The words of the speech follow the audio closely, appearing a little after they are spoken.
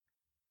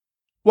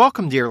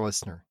Welcome, dear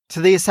listener, to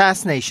the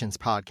Assassinations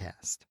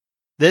Podcast.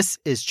 This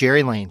is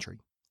Jerry Landry.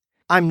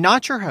 I'm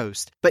not your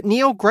host, but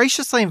Neil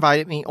graciously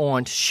invited me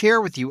on to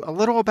share with you a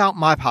little about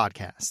my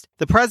podcast,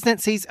 The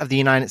Presidencies of the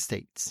United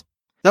States.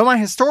 Though my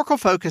historical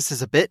focus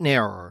is a bit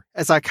narrower,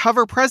 as I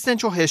cover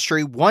presidential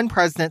history one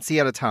presidency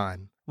at a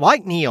time,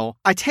 like Neil,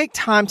 I take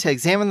time to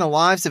examine the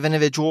lives of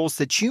individuals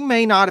that you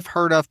may not have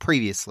heard of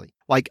previously,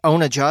 like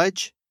Ona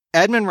Judge,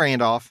 Edmund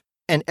Randolph,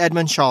 and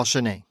Edmund Shaw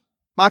Genet.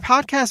 My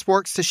podcast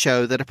works to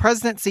show that a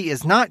presidency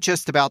is not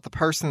just about the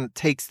person that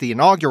takes the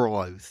inaugural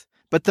oath,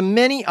 but the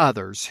many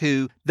others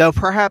who, though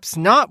perhaps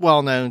not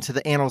well known to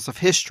the annals of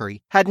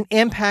history, had an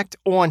impact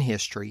on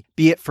history,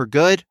 be it for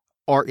good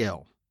or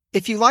ill.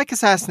 If you like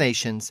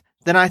assassinations,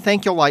 then I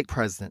think you'll like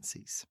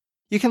presidencies.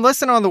 You can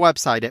listen on the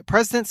website at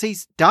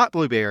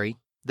presidencies.blubrry,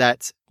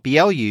 that's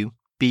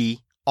BLUBRRY.com.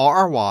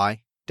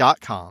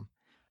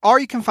 Or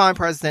you can find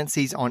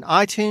Presidencies on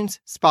iTunes,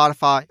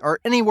 Spotify, or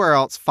anywhere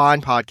else fine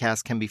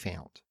podcasts can be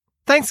found.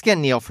 Thanks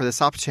again, Neil, for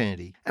this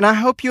opportunity, and I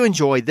hope you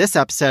enjoy this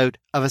episode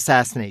of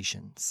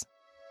Assassinations.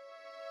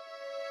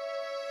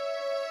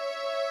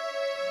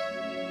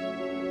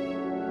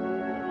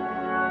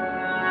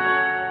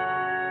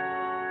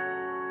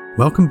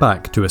 Welcome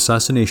back to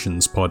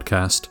Assassinations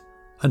Podcast,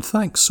 and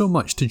thanks so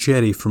much to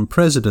Jerry from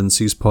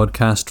Presidencies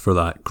Podcast for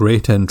that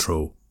great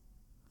intro.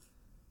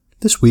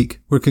 This week,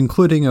 we're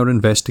concluding our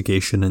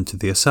investigation into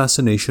the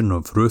assassination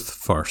of Ruth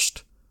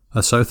First,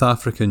 a South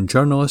African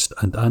journalist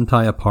and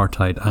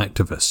anti-apartheid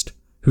activist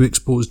who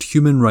exposed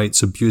human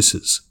rights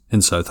abuses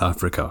in South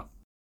Africa.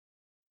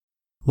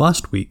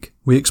 Last week,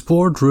 we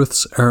explored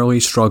Ruth's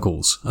early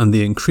struggles and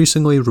the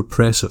increasingly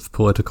repressive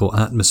political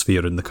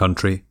atmosphere in the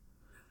country.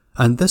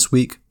 And this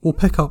week, we'll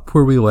pick up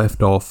where we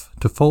left off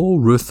to follow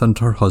Ruth and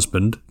her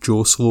husband,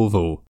 Joe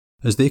Slovo,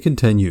 as they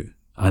continue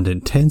and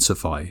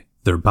intensify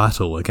their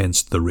battle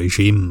against the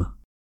regime.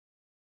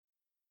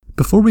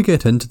 Before we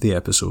get into the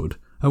episode,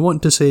 I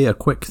want to say a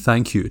quick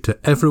thank you to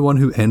everyone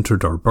who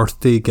entered our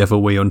birthday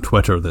giveaway on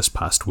Twitter this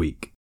past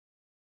week.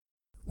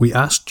 We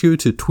asked you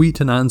to tweet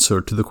an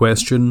answer to the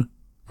question,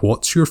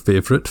 "What's your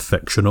favourite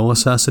fictional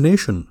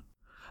assassination?"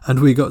 And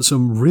we got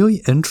some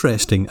really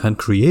interesting and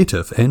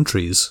creative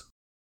entries.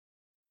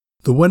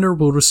 The winner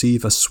will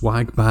receive a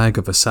swag bag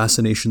of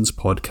Assassinations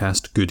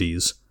Podcast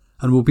goodies,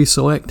 and we'll be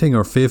selecting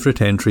our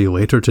favourite entry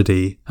later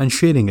today and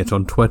sharing it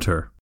on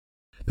Twitter.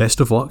 Best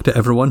of luck to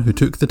everyone who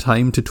took the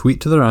time to tweet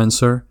to their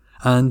answer,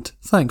 and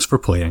thanks for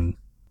playing.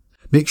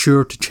 Make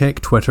sure to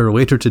check Twitter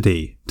later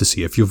today to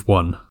see if you've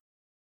won.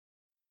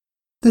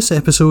 This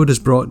episode is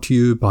brought to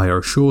you by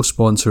our show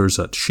sponsors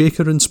at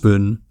Shaker and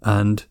Spoon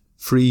and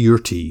Free Your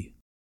Tea.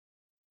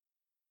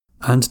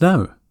 And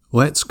now,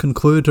 let's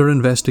conclude our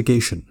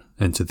investigation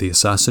into the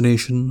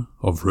assassination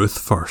of Ruth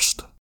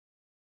First.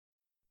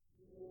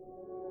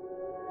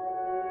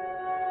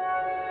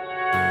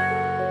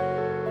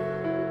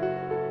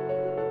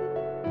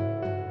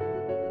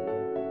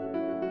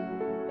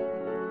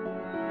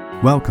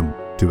 Welcome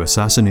to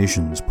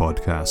Assassinations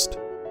Podcast,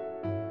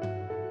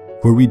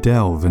 where we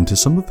delve into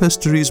some of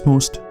history's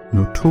most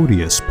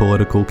notorious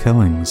political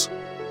killings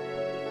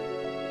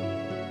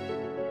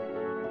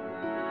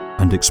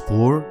and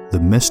explore the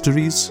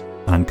mysteries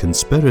and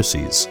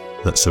conspiracies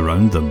that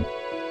surround them.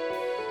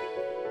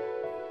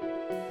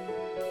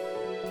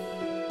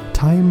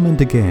 Time and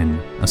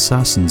again,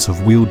 assassins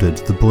have wielded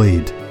the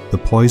blade, the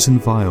poison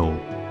vial,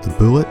 the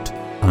bullet,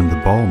 and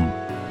the bomb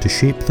to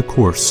shape the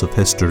course of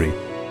history.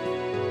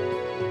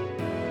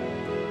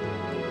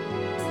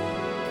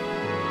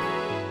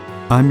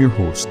 I'm your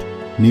host,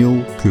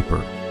 Neil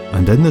Cooper,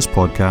 and in this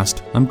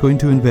podcast I'm going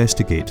to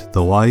investigate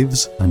the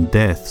lives and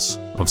deaths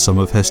of some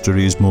of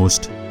history's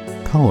most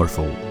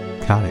colourful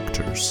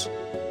characters.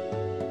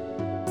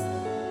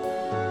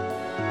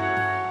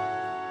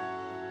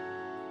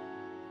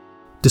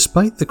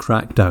 Despite the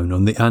crackdown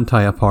on the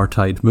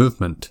anti-apartheid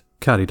movement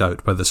carried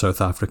out by the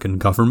South African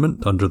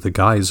government under the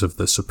guise of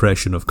the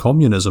Suppression of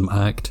Communism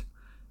Act,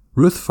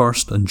 Ruth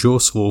First and Joe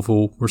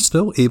Slovo were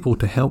still able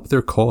to help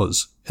their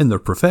cause in their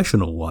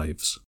professional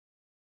lives.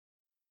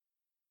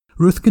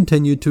 Ruth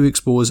continued to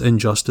expose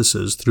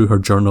injustices through her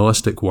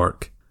journalistic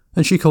work,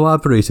 and she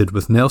collaborated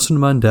with Nelson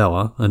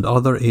Mandela and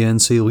other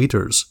ANC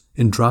leaders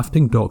in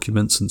drafting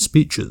documents and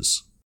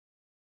speeches.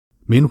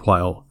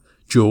 Meanwhile,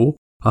 Joe,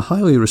 a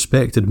highly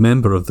respected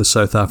member of the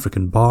South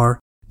African Bar,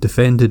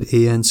 defended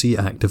ANC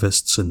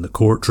activists in the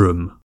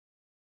courtroom.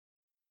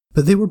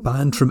 But they were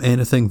banned from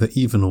anything that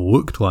even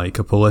looked like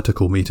a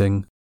political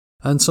meeting,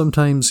 and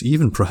sometimes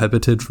even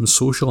prohibited from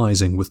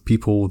socialising with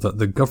people that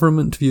the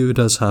government viewed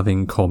as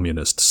having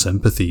communist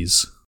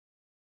sympathies.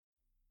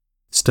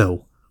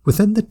 Still,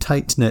 within the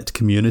tight-knit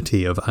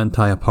community of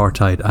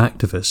anti-apartheid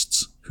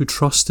activists who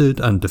trusted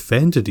and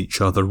defended each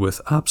other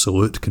with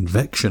absolute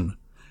conviction,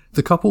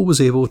 the couple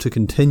was able to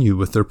continue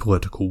with their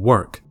political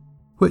work,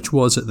 which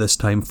was at this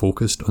time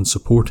focused on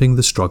supporting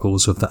the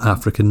struggles of the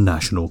African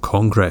National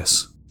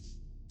Congress.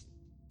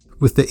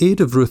 With the aid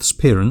of Ruth's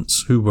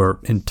parents, who were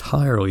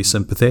entirely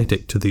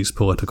sympathetic to these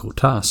political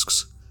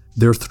tasks,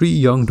 their 3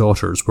 young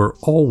daughters were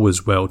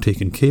always well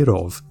taken care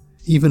of,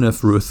 even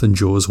if Ruth and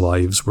Joe's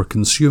lives were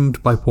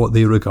consumed by what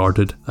they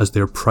regarded as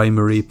their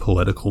primary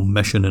political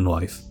mission in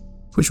life,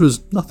 which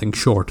was nothing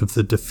short of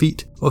the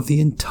defeat of the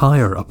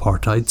entire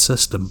apartheid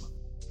system.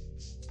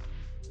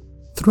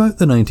 Throughout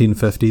the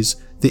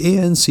 1950s, the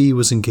ANC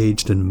was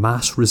engaged in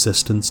mass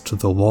resistance to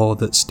the law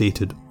that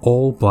stated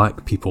all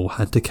black people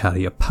had to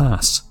carry a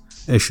pass,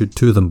 issued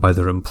to them by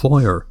their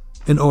employer,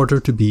 in order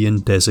to be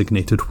in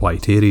designated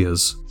white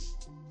areas.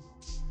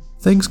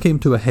 Things came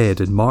to a head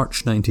in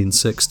March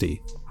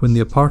 1960, when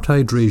the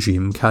apartheid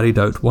regime carried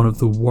out one of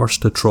the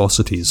worst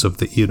atrocities of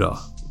the era.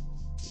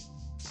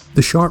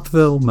 The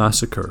Sharpeville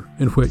massacre,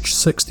 in which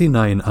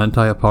 69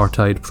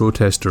 anti-apartheid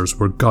protesters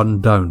were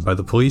gunned down by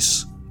the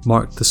police,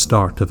 marked the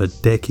start of a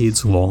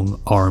decades-long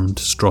armed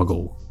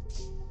struggle.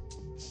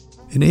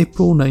 In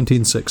April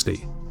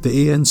 1960,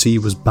 the ANC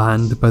was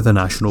banned by the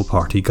National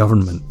Party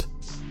government.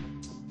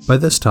 By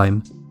this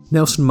time,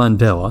 Nelson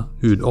Mandela,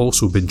 who had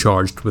also been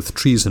charged with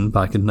treason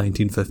back in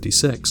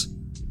 1956,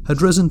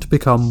 had risen to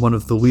become one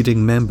of the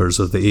leading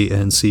members of the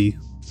ANC.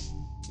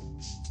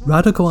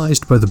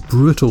 Radicalised by the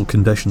brutal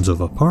conditions of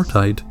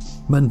apartheid,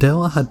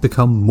 Mandela had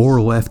become more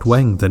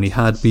left-wing than he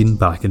had been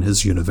back in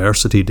his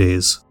university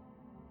days.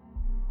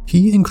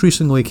 He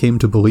increasingly came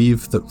to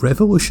believe that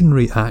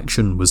revolutionary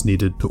action was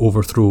needed to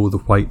overthrow the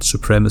white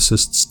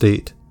supremacist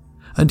state,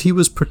 and he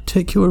was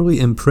particularly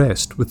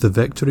impressed with the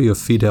victory of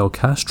Fidel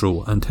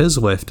Castro and his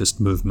leftist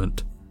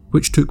movement,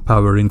 which took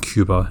power in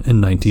Cuba in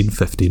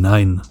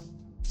 1959.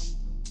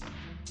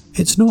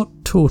 It's not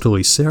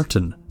totally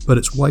certain, but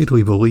it's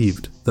widely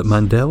believed that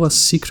Mandela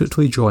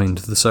secretly joined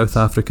the South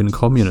African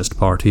Communist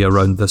Party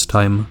around this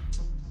time.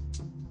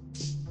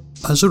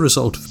 As a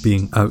result of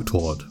being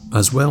outlawed,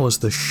 as well as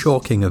the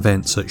shocking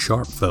events at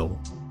Sharpeville,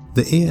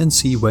 the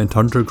ANC went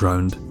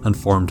underground and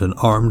formed an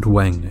armed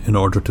wing in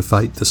order to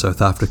fight the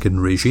South African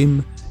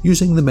regime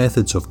using the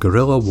methods of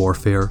guerrilla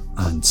warfare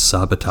and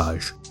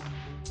sabotage.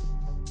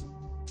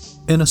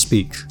 In a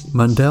speech,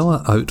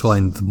 Mandela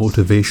outlined the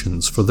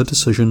motivations for the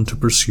decision to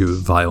pursue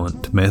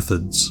violent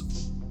methods.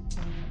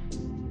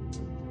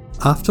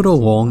 After a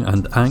long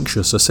and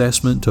anxious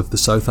assessment of the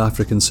South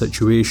African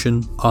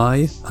situation,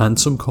 I and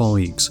some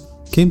colleagues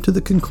came to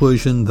the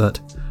conclusion that,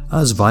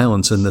 as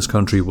violence in this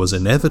country was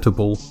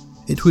inevitable,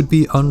 it would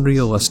be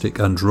unrealistic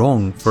and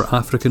wrong for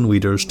African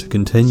leaders to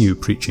continue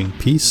preaching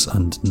peace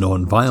and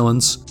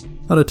non-violence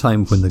at a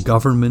time when the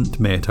government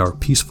met our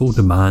peaceful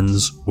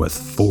demands with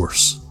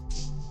force.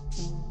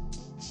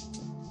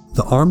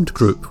 The armed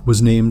group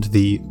was named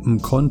the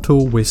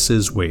Mkhonto we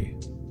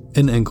Sizwe,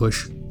 in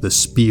English, the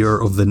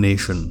Spear of the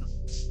Nation.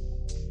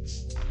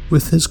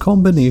 With his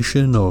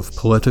combination of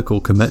political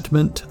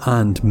commitment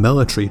and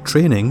military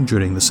training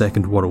during the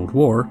Second World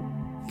War,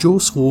 Joe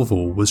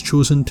Slovo was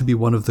chosen to be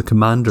one of the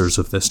commanders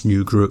of this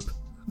new group,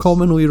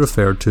 commonly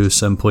referred to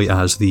simply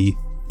as the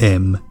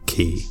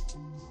MK.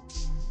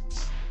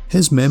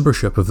 His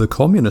membership of the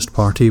Communist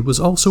Party was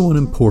also an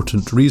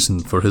important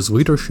reason for his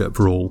leadership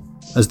role,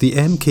 as the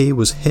MK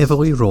was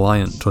heavily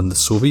reliant on the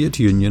Soviet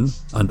Union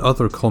and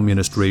other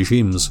communist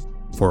regimes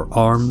for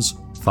arms,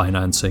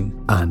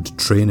 financing, and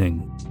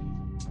training.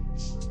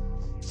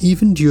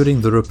 Even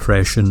during the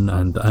repression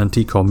and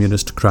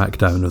anti-communist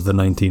crackdown of the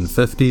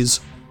 1950s,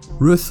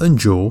 Ruth and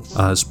Joe,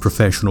 as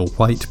professional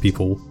white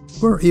people,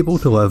 were able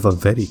to live a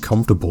very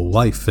comfortable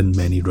life in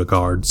many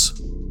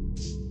regards.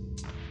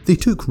 They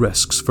took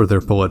risks for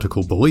their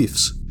political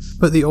beliefs,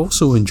 but they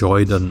also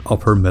enjoyed an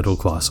upper middle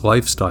class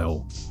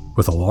lifestyle,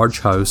 with a large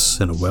house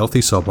in a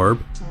wealthy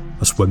suburb,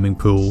 a swimming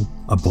pool,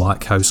 a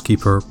black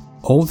housekeeper,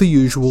 all the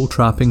usual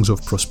trappings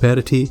of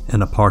prosperity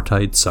in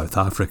apartheid South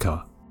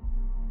Africa.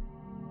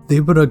 They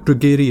were a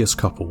gregarious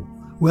couple,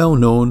 well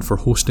known for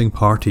hosting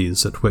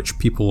parties at which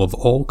people of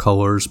all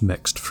colours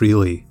mixed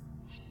freely.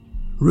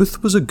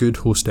 Ruth was a good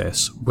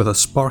hostess with a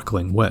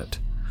sparkling wit,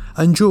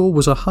 and Joe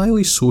was a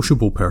highly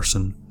sociable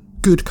person,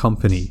 good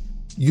company,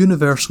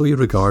 universally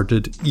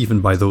regarded,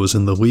 even by those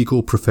in the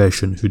legal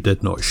profession who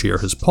did not share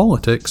his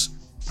politics,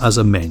 as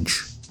a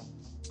mensch.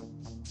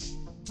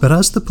 But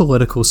as the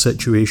political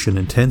situation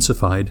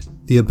intensified,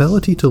 the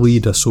ability to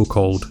lead a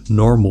so-called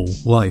normal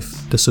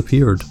life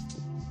disappeared.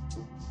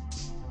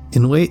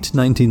 In late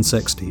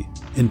 1960,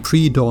 in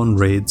pre-dawn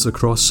raids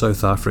across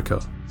South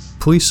Africa,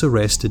 police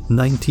arrested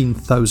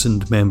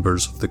 19,000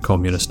 members of the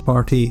Communist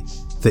Party,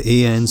 the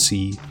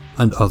ANC,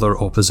 and other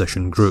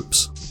opposition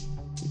groups.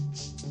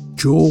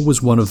 Joe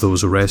was one of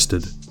those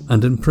arrested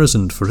and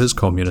imprisoned for his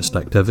communist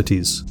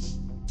activities.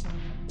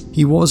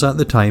 He was at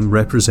the time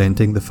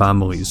representing the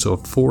families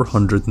of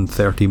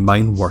 430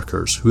 mine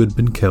workers who had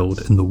been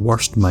killed in the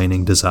worst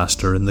mining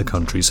disaster in the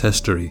country's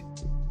history.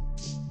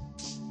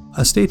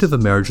 A state of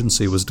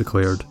emergency was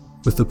declared,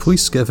 with the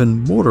police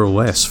given more or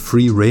less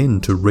free rein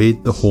to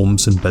raid the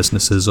homes and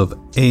businesses of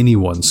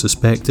anyone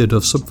suspected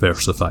of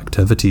subversive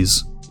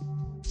activities.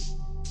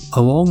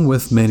 Along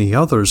with many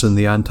others in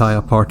the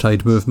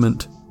anti-apartheid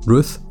movement,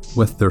 Ruth,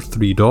 with their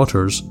 3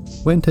 daughters,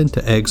 went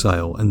into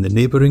exile in the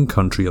neighbouring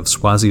country of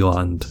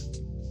Swaziland.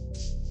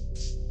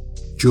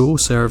 Joe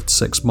served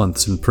 6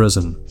 months in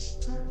prison.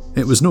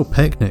 It was no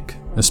picnic,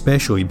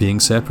 especially being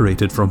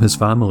separated from his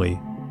family.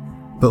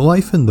 But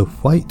life in the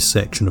white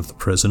section of the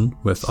prison,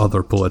 with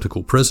other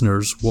political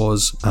prisoners,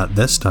 was, at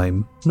this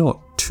time,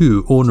 not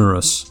too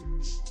onerous.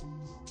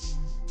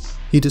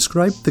 He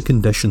described the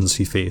conditions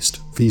he faced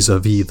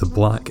vis-à-vis the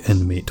black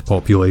inmate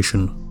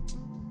population.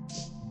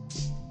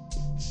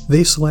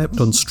 They slept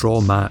on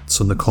straw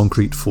mats on the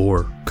concrete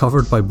floor,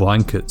 covered by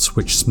blankets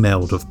which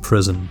smelled of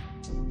prison.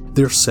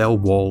 Their cell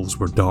walls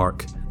were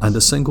dark, and a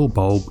single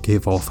bulb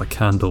gave off a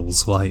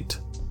candle's light.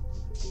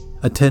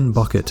 A tin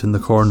bucket in the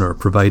corner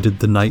provided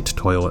the night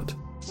toilet.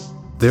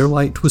 Their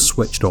light was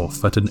switched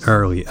off at an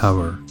early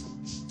hour.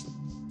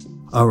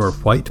 Our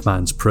white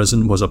man's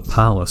prison was a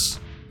palace,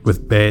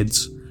 with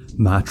beds,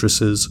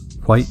 mattresses,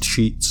 white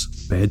sheets,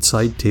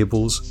 bedside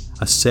tables,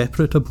 a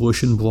separate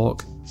ablution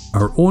block,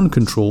 our own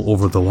control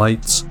over the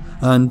lights,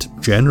 and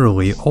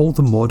generally all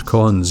the mod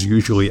cons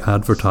usually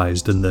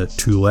advertised in the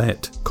 "to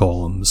let"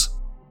 columns.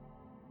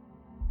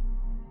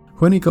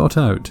 When he got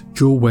out,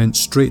 Joe went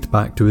straight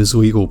back to his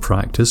legal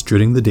practice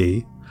during the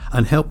day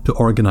and helped to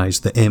organise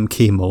the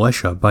MK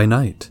militia by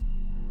night.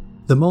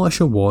 The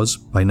militia was,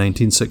 by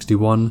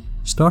 1961,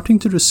 starting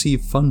to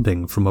receive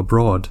funding from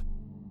abroad.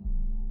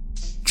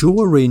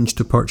 Joe arranged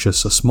to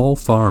purchase a small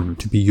farm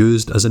to be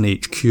used as an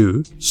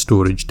HQ,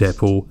 storage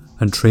depot,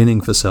 and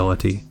training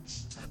facility,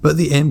 but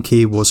the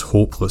MK was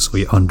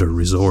hopelessly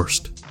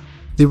under-resourced.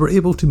 They were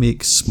able to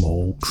make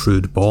small,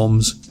 crude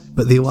bombs,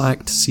 but they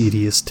lacked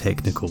serious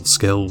technical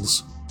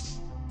skills.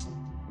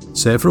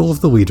 Several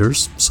of the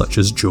leaders, such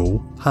as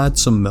Joe, had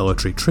some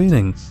military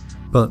training,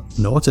 but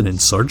not in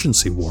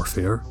insurgency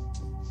warfare.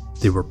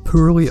 They were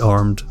poorly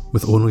armed,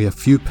 with only a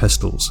few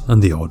pistols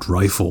and the odd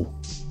rifle.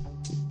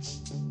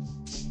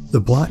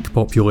 The black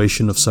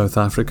population of South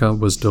Africa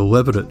was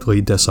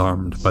deliberately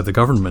disarmed by the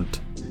government.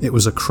 It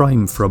was a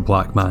crime for a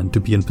black man to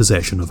be in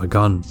possession of a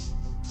gun.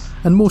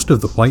 And most of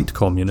the white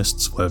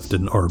communists lived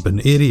in urban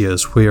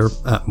areas where,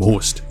 at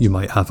most, you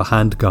might have a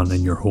handgun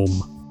in your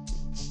home.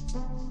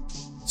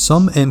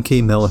 Some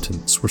MK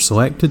militants were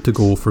selected to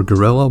go for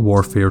guerrilla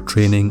warfare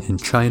training in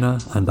China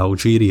and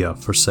Algeria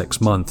for 6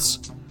 months,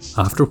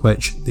 after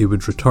which they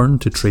would return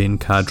to train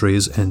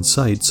cadres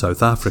inside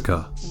South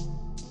Africa.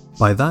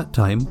 By that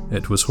time,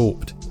 it was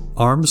hoped,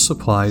 arms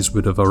supplies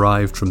would have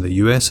arrived from the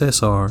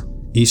USSR,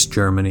 East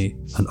Germany,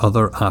 and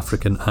other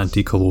African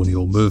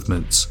anti-colonial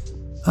movements,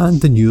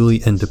 and the newly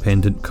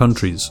independent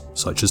countries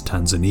such as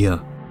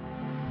Tanzania.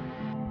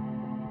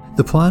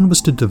 The plan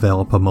was to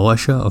develop a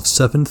militia of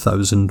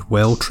 7,000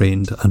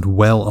 well-trained and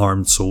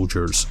well-armed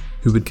soldiers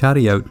who would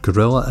carry out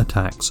guerrilla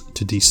attacks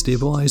to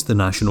destabilise the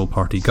National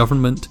Party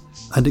government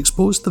and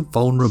expose the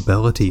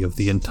vulnerability of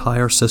the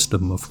entire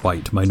system of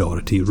white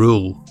minority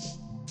rule.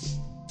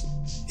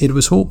 It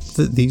was hoped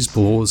that these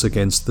blows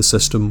against the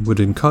system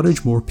would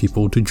encourage more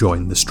people to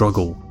join the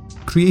struggle,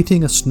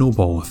 creating a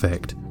snowball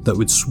effect that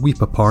would sweep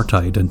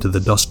apartheid into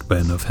the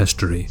dustbin of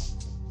history.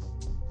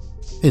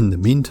 In the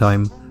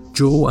meantime,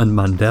 Joe and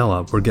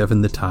Mandela were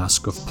given the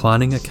task of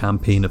planning a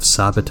campaign of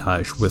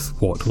sabotage with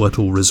what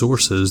little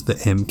resources the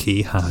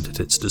MK had at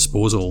its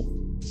disposal.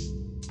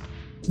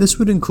 This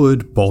would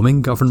include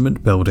bombing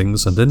government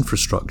buildings and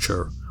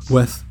infrastructure,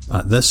 with,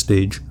 at this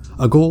stage,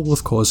 a goal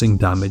of causing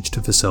damage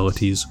to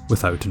facilities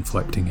without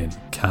inflicting any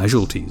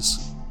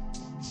casualties.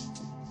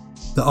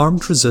 The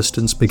armed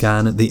resistance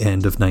began at the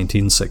end of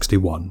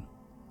 1961.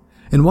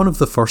 In one of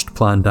the first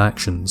planned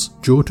actions,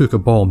 Joe took a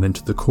bomb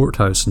into the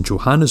courthouse in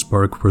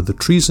Johannesburg where the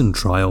treason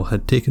trial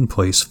had taken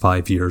place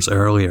 5 years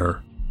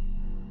earlier.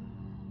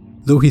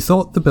 Though he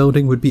thought the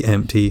building would be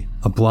empty,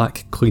 a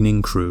black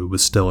cleaning crew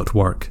was still at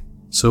work,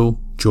 so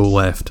Joe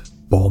left,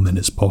 bomb in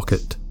his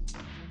pocket.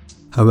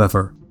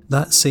 However,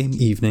 that same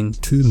evening,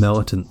 2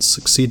 militants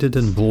succeeded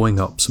in blowing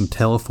up some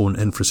telephone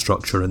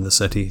infrastructure in the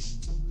city.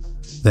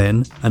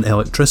 Then, an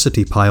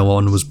electricity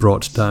pylon was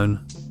brought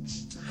down.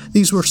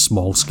 These were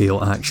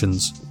small-scale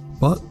actions,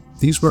 but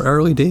these were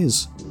early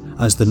days.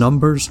 As the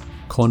numbers,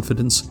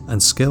 confidence,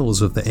 and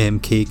skills of the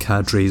MK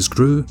cadres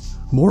grew,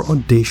 more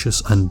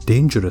audacious and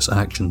dangerous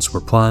actions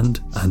were planned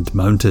and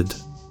mounted.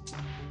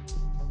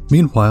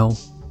 Meanwhile,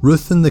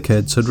 Ruth and the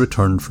kids had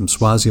returned from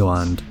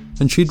Swaziland,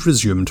 and she'd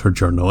resumed her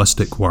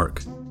journalistic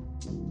work.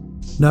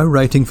 Now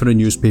writing for a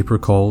newspaper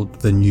called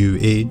The New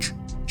Age,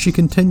 she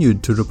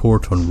continued to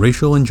report on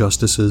racial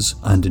injustices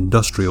and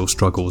industrial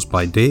struggles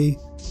by day,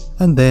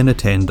 and then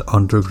attend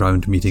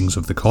underground meetings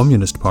of the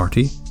Communist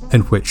Party,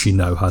 in which she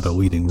now had a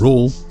leading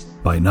role,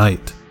 by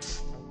night.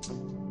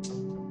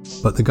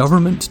 But the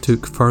government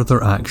took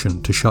further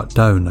action to shut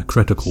down a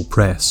critical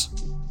press.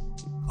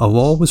 A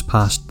law was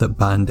passed that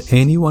banned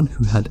anyone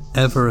who had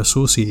ever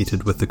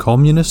associated with the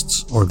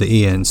Communists or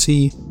the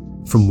ANC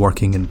from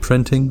working in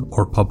printing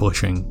or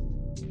publishing.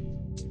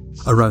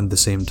 Around the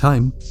same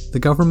time, the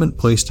government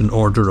placed an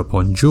order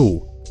upon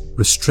Joe,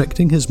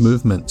 restricting his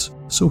movements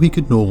so he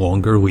could no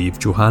longer leave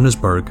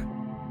Johannesburg.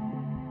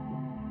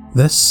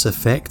 This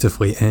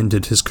effectively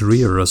ended his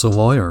career as a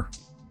lawyer.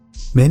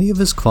 Many of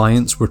his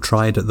clients were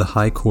tried at the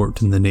High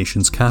Court in the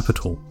nation's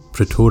capital,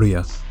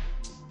 Pretoria.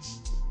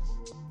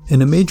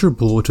 In a major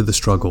blow to the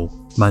struggle,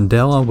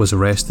 Mandela was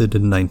arrested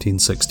in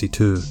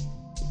 1962.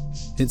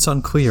 It's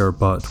unclear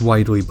but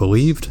widely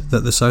believed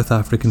that the South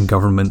African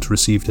government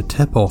received a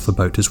tip-off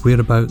about his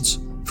whereabouts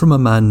from a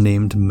man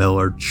named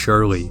Millard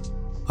Shirley,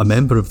 a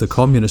member of the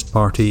Communist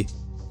Party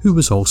who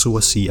was also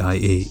a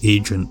CIA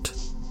agent.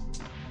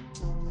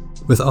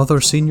 With other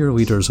senior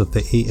leaders of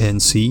the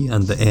ANC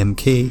and the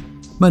MK,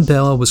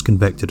 Mandela was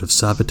convicted of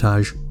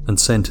sabotage and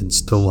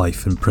sentenced to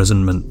life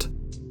imprisonment.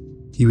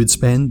 He would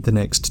spend the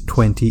next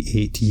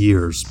 28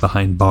 years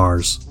behind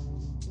bars.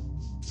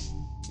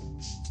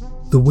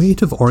 The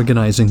weight of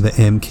organising the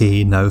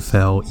MK now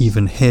fell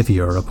even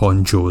heavier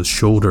upon Joe's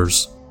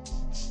shoulders.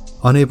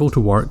 Unable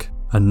to work,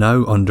 and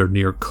now under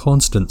near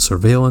constant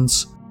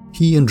surveillance,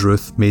 he and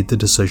Ruth made the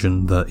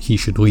decision that he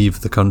should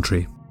leave the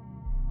country.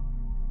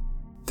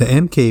 The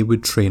MK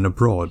would train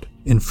abroad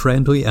in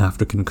friendly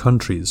African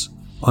countries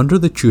under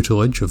the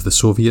tutelage of the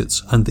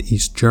Soviets and the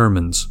East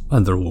Germans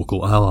and their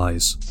local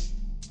allies.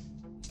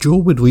 Joe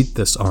would lead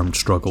this armed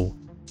struggle,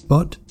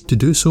 but to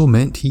do so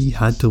meant he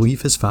had to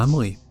leave his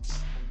family.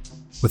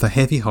 With a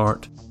heavy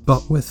heart,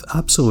 but with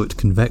absolute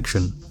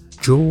conviction,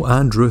 Joe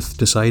and Ruth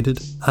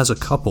decided, as a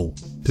couple,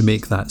 to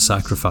make that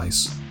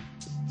sacrifice.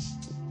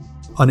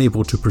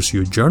 Unable to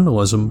pursue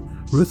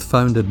journalism, Ruth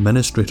found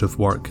administrative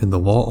work in the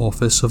law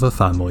office of a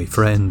family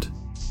friend.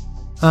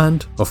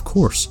 And, of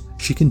course,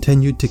 she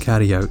continued to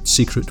carry out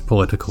secret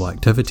political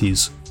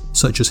activities,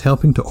 such as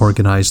helping to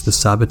organise the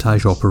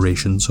sabotage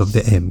operations of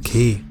the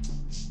MK.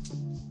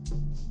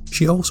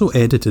 She also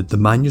edited the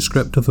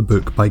manuscript of a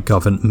book by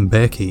Govan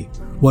Mbeki,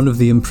 one of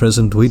the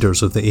imprisoned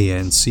leaders of the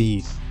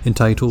ANC,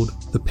 entitled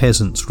The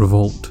Peasants'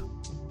 Revolt.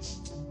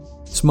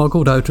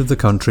 Smuggled out of the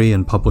country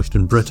and published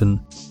in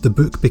Britain, the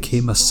book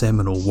became a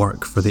seminal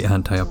work for the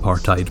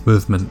anti-apartheid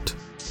movement.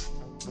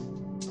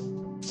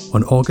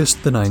 On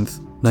August the 9th,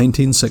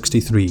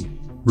 1963,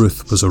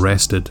 Ruth was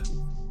arrested.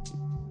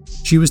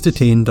 She was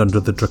detained under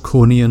the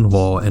draconian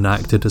law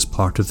enacted as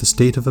part of the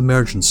state of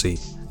emergency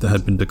that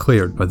had been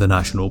declared by the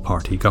National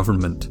Party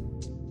government.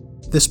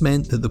 This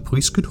meant that the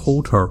police could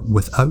hold her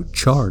without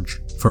charge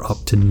for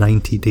up to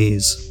 90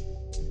 days.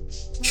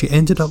 She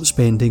ended up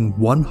spending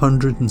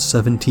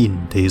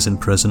 117 days in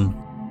prison,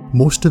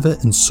 most of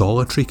it in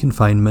solitary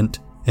confinement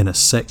in a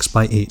 6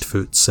 by 8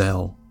 foot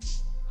cell.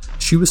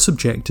 She was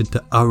subjected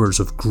to hours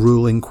of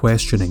grueling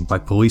questioning by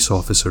police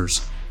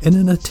officers in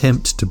an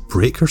attempt to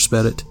break her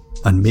spirit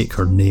and make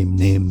her name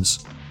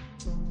names.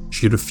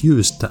 She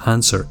refused to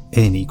answer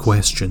any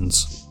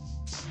questions.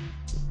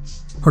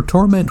 Her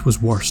torment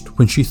was worst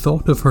when she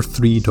thought of her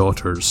 3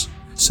 daughters,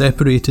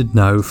 separated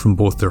now from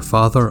both their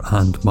father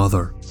and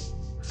mother.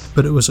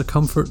 But it was a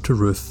comfort to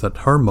Ruth that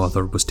her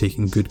mother was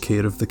taking good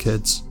care of the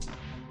kids.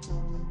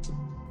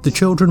 The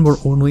children were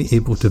only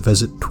able to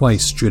visit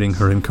twice during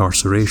her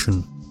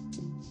incarceration.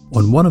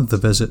 On one of the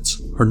visits,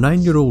 her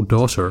 9-year-old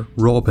daughter,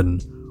 Robin,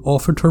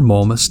 offered her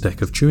mom a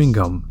stick of chewing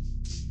gum.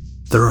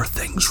 "There are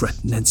things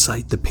written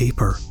inside the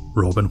paper,"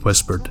 Robin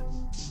whispered.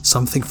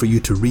 "Something for you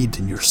to read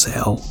in your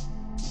cell."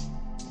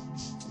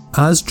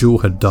 As Joe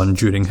had done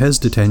during his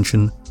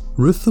detention,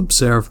 Ruth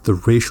observed the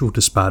racial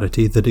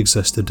disparity that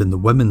existed in the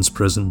women's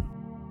prison.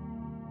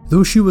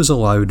 Though she was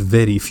allowed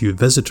very few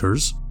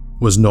visitors,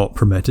 was not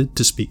permitted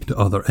to speak to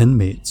other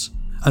inmates,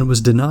 and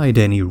was denied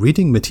any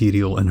reading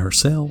material in her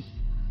cell,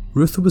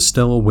 Ruth was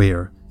still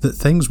aware that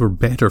things were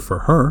better for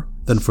her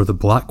than for the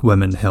black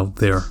women held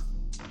there.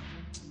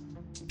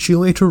 She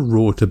later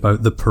wrote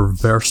about the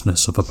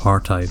perverseness of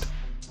apartheid.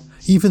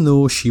 Even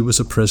though she was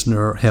a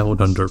prisoner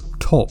held under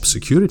top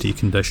security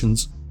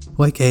conditions,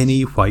 like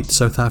any white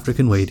South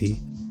African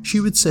lady,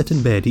 she would sit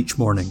in bed each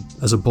morning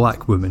as a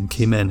black woman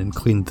came in and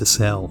cleaned the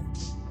cell.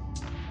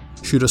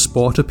 Should a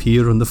spot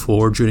appear on the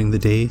floor during the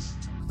day,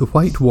 the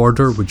white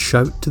warder would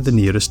shout to the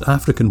nearest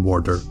African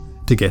warder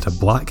to get a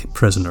black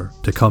prisoner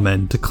to come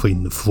in to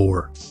clean the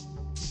floor.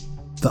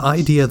 The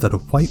idea that a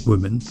white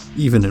woman,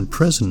 even in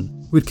prison,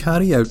 would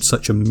carry out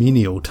such a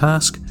menial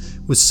task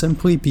was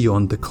simply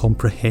beyond the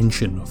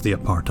comprehension of the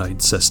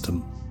apartheid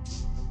system.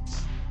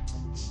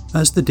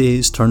 As the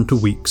days turned to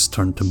weeks,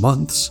 turned to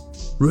months,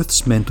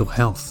 Ruth's mental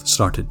health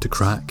started to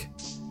crack.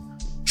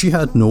 She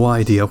had no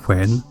idea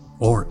when,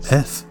 or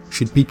if,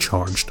 she'd be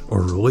charged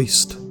or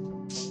released.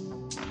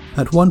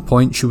 At one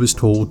point she was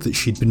told that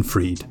she'd been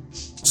freed,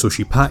 so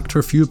she packed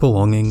her few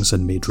belongings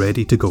and made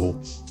ready to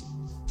go.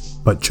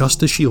 But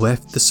just as she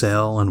left the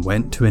cell and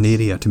went to an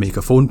area to make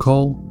a phone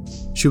call,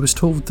 she was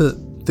told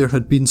that there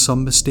had been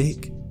some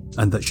mistake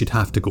and that she'd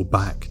have to go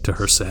back to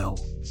her cell.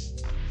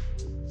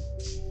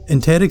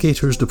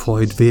 Interrogators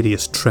deployed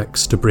various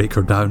tricks to break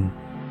her down: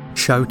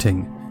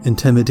 shouting,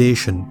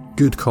 intimidation,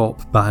 good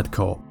cop, bad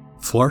cop,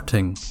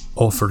 flirting,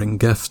 offering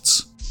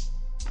gifts.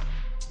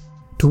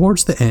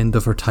 Towards the end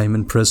of her time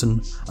in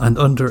prison, and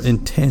under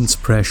intense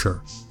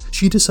pressure,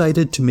 she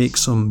decided to make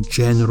some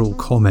general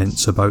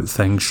comments about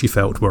things she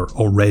felt were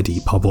already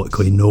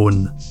publicly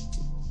known.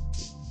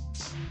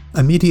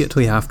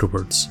 Immediately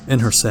afterwards, in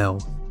her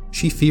cell,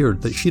 she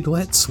feared that she'd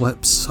let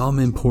slip some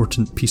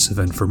important piece of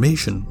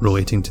information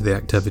relating to the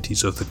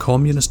activities of the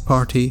Communist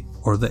Party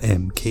or the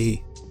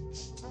MK.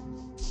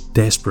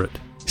 Desperate,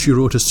 she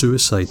wrote a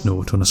suicide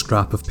note on a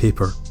scrap of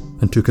paper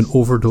and took an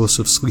overdose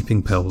of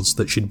sleeping pills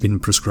that she'd been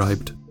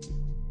prescribed.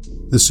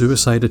 The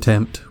suicide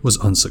attempt was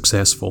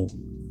unsuccessful.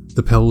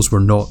 The pills were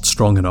not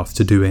strong enough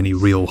to do any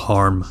real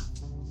harm.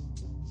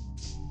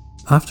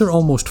 After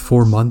almost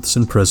 4 months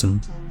in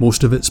prison,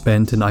 most of it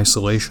spent in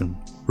isolation,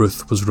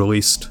 Ruth was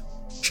released.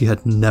 She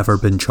had never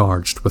been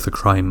charged with a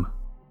crime.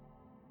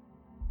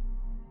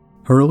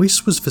 Her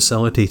release was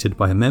facilitated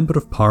by a member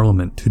of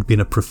parliament who'd been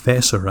a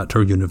professor at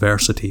her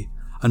university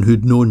and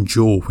who'd known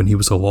Joe when he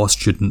was a law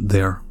student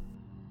there.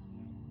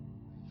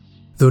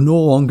 Though no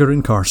longer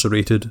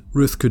incarcerated,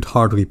 Ruth could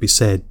hardly be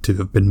said to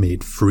have been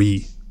made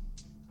free.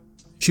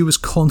 She was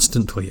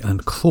constantly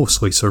and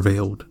closely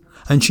surveilled,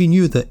 and she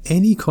knew that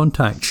any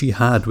contact she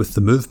had with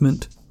the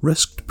movement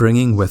risked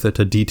bringing with it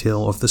a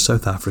detail of the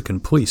South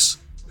African police,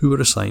 who were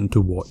assigned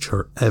to watch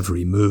her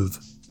every move.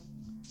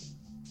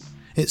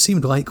 It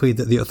seemed likely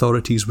that the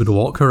authorities would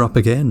lock her up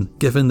again,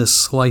 given the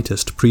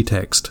slightest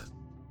pretext,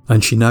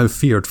 and she now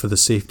feared for the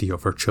safety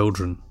of her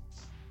children.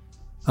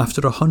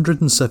 After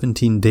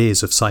 117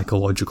 days of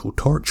psychological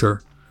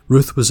torture,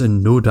 Ruth was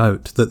in no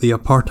doubt that the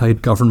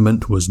apartheid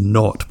government was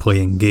not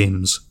playing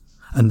games,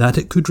 and that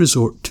it could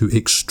resort to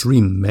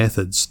extreme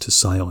methods to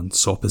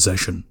silence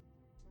opposition.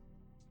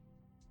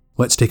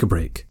 Let's take a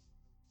break.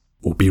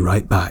 We'll be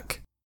right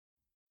back.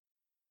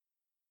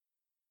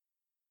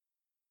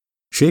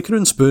 Shaker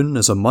and Spoon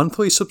is a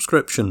monthly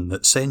subscription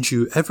that sends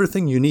you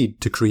everything you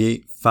need to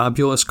create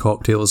fabulous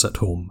cocktails at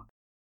home.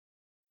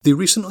 They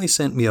recently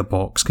sent me a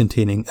box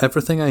containing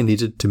everything I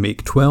needed to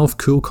make 12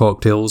 cool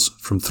cocktails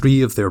from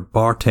 3 of their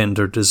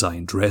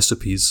bartender-designed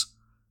recipes.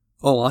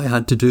 All I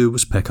had to do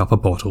was pick up a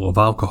bottle of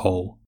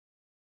alcohol.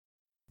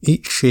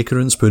 Each Shaker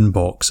and Spoon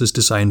box is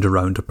designed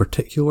around a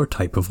particular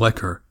type of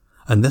liquor,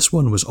 and this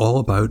one was all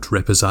about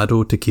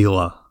Reposado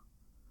tequila.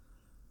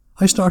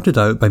 I started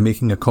out by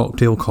making a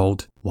cocktail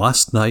called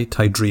Last Night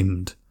I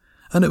Dreamed,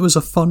 and it was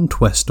a fun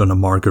twist on a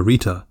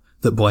margarita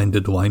that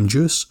blended lime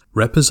juice,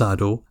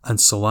 reposado, and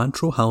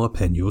cilantro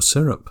jalapeno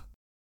syrup.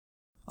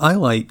 I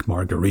like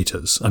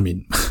margaritas,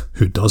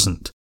 who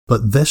doesn't?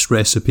 But this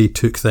recipe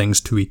took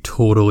things to a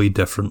totally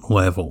different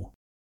level.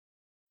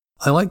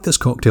 I like this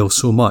cocktail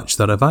so much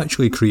that I've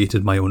actually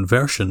created my own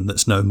version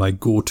that's now my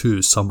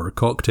go-to summer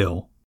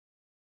cocktail.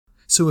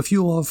 So if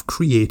you love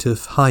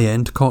creative,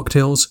 high-end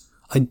cocktails,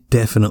 I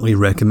definitely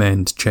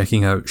recommend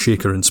checking out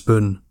Shaker and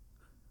Spoon.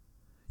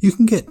 You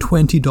can get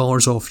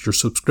 $20 off your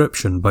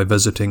subscription by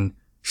visiting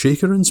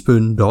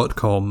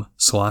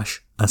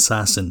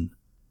shakerandspoon.com/assassin.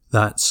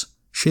 That's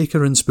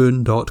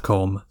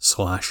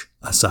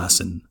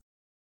shakerandspoon.com/assassin.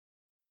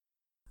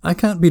 I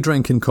can't be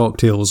drinking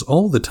cocktails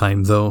all the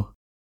time though.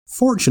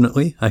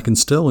 Fortunately, I can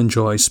still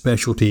enjoy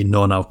specialty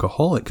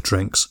non-alcoholic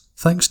drinks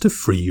thanks to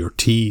Free Your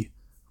Tea,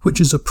 which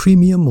is a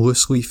premium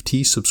loose-leaf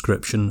tea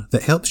subscription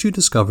that helps you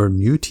discover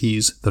new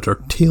teas that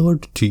are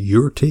tailored to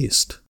your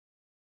taste.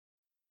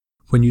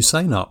 When you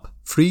sign up,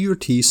 Free Your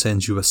Tea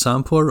sends you a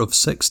sampler of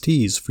 6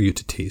 teas for you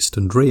to taste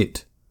and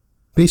rate.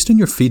 Based on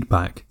your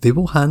feedback, they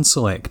will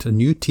hand-select a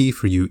new tea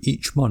for you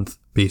each month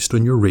based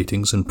on your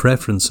ratings and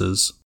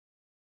preferences.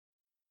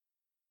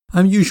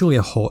 I'm usually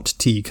a hot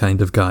tea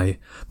kind of guy,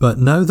 but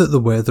now that the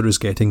weather is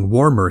getting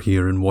warmer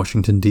here in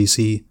Washington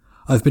DC,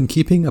 I've been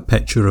keeping a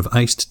pitcher of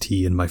iced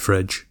tea in my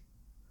fridge.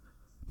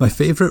 My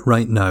favourite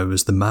right now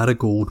is the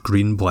Marigold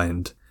Green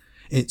Blend.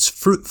 It's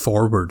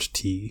fruit-forward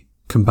tea,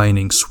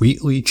 combining sweet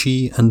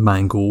lychee and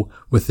mango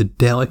with the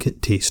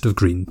delicate taste of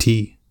green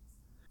tea.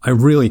 I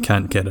really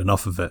can't get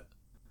enough of it.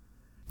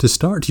 To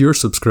start your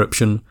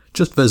subscription,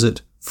 just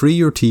visit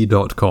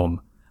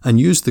freeyourtea.com and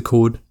use the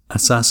code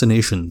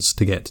ASSASSINATIONS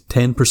to get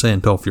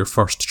 10% off your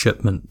first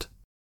shipment.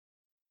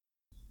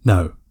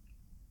 Now,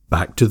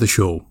 back to the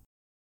show.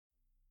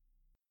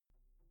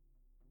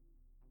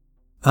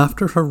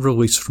 After her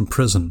release from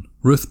prison,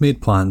 Ruth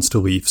made plans to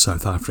leave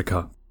South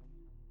Africa.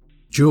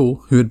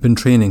 Joe, who had been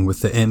training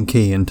with the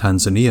MK in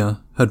Tanzania,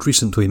 had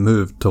recently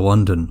moved to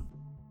London.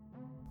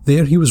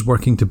 There he was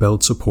working to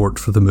build support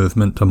for the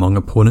movement among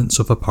opponents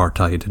of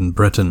apartheid in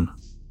Britain.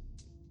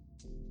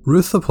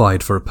 Ruth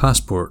applied for a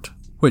passport,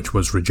 which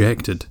was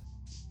rejected.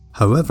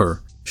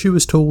 However, she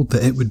was told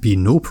that it would be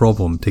no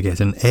problem to get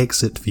an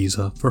exit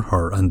visa for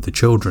her and the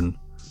children.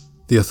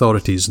 The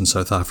authorities in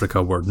South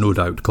Africa were no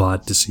doubt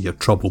glad to see a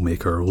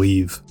troublemaker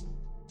leave.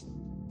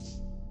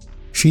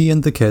 She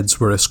and the kids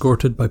were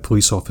escorted by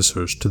police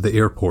officers to the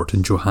airport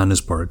in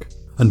Johannesburg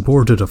and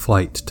boarded a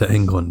flight to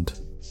England.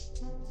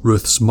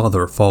 Ruth's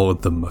mother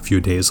followed them a few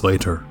days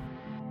later.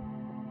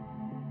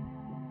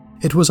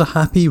 It was a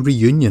happy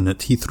reunion at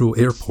Heathrow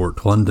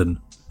Airport, London,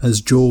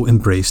 as Joe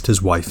embraced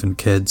his wife and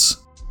kids.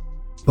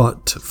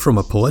 But from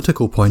a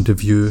political point of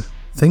view,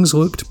 things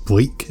looked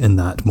bleak in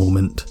that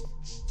moment.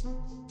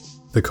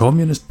 The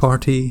Communist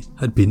Party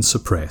had been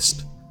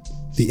suppressed.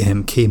 The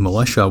MK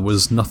militia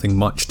was nothing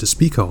much to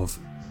speak of,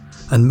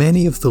 and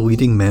many of the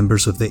leading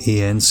members of the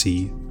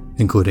ANC,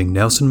 including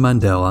Nelson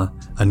Mandela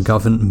and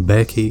Govan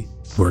Mbeki,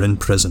 were in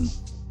prison.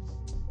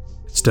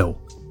 Still,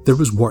 there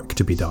was work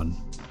to be done.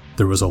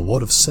 There was a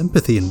lot of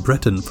sympathy in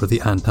Britain for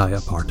the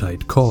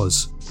anti-apartheid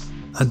cause,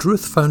 and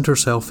Ruth found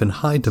herself in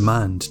high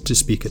demand to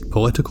speak at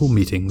political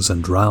meetings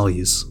and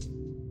rallies.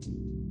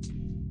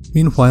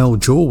 Meanwhile,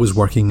 Joe was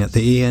working at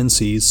the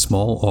ANC's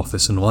small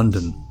office in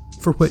London,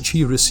 for which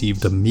he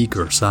received a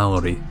meagre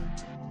salary.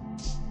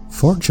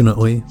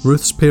 Fortunately,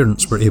 Ruth's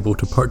parents were able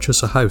to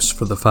purchase a house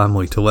for the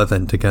family to live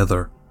in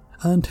together,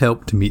 and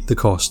help to meet the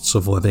costs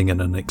of living in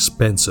an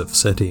expensive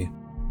city.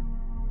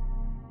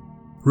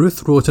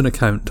 Ruth wrote an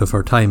account of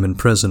her time in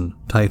prison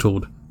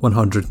titled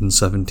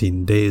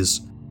 117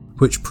 Days,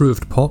 which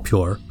proved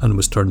popular and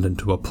was turned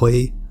into a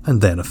play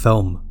and then a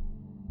film.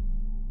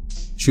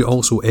 She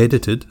also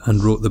edited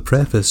and wrote the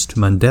preface to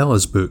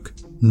Mandela's book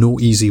No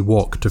Easy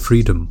Walk to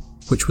Freedom,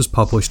 which was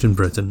published in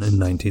Britain in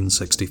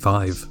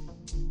 1965.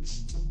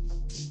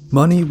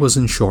 Money was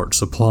in short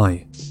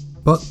supply,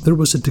 but there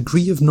was a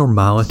degree of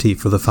normality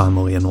for the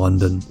family in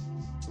London.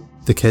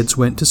 The kids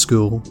went to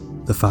school,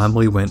 the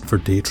family went for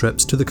day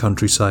trips to the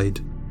countryside,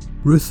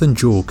 Ruth and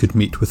Joe could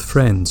meet with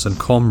friends and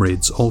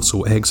comrades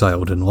also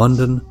exiled in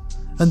London,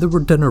 and there were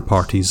dinner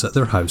parties at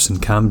their house in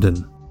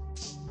Camden.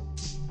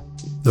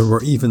 There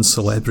were even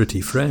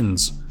celebrity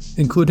friends,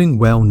 including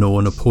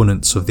well-known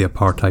opponents of the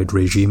apartheid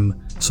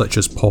regime such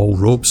as Paul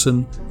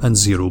Robeson and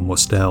Zero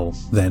Mostel,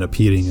 then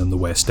appearing on the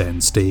West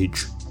End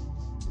stage.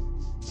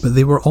 But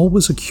they were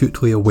always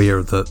acutely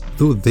aware that,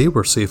 though they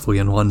were safely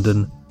in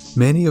London,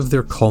 many of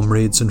their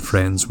comrades and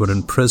friends were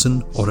in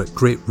prison or at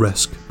great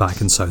risk back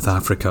in South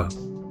Africa.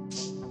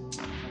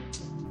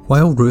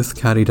 While Ruth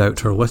carried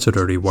out her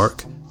literary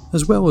work,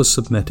 as well as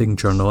submitting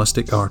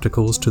journalistic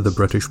articles to the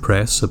British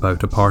press about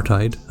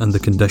apartheid and the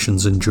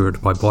conditions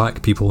endured by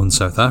black people in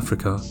South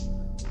Africa,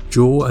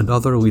 Joe and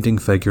other leading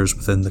figures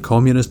within the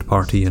Communist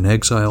Party in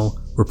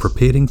exile were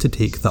preparing to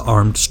take the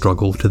armed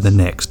struggle to the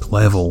next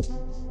level.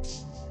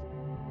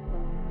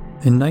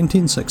 In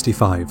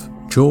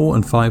 1965, Joe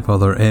and 5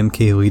 other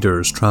MK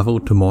leaders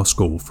travelled to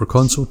Moscow for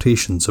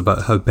consultations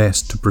about how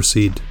best to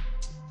proceed.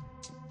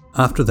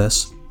 After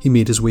this, he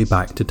made his way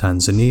back to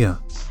Tanzania,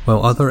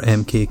 while other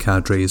MK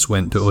cadres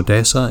went to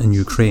Odessa in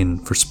Ukraine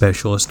for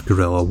specialist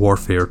guerrilla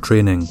warfare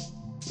training.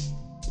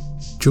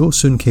 Joe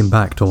soon came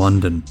back to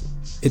London.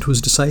 It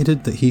was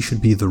decided that he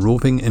should be the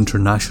roving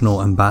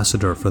international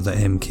ambassador for the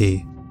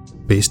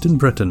MK, based in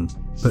Britain,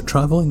 but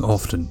travelling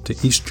often to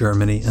East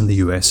Germany and the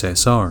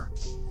USSR,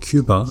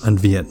 Cuba and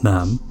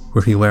Vietnam,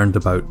 where he learned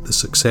about the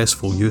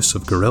successful use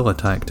of guerrilla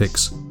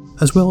tactics,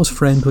 as well as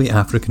friendly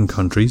African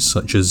countries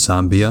such as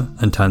Zambia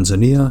and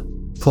Tanzania,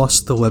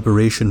 plus the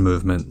liberation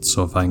movements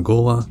of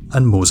Angola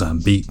and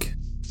Mozambique.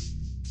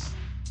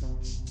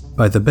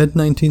 By the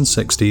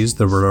mid-1960s,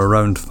 there were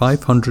around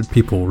 500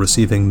 people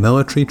receiving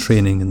military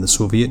training in the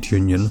Soviet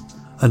Union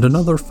and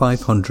another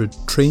 500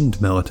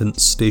 trained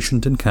militants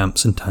stationed in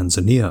camps in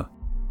Tanzania,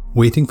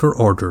 waiting for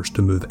orders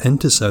to move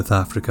into South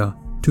Africa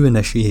to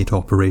initiate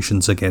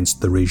operations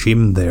against the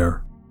regime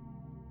there.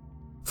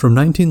 From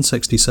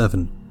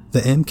 1967,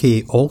 the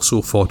MK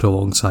also fought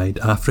alongside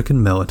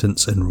African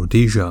militants in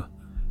Rhodesia,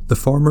 the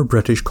former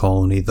British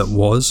colony that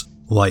was,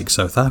 like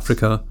South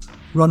Africa,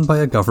 run by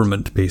a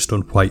government based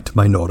on white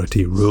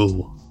minority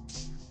rule.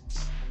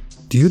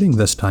 During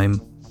this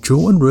time,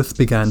 Joe and Ruth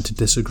began to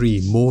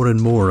disagree more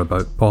and more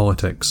about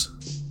politics.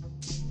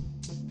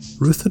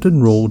 Ruth had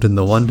enrolled in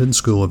the London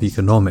School of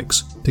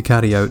Economics to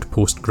carry out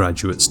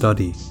postgraduate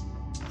study,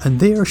 and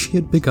there she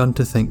had begun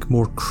to think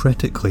more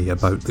critically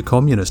about the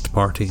Communist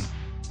Party.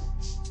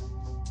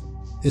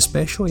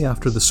 Especially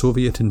after the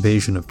Soviet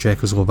invasion of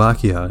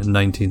Czechoslovakia in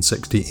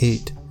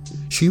 1968,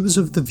 she was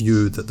of the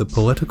view that the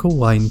political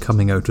line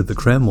coming out of the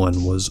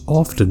Kremlin was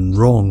often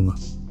wrong.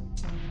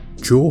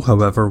 Joe,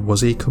 however,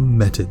 was a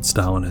committed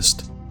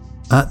Stalinist.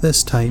 At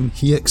this time,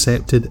 he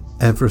accepted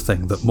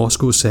everything that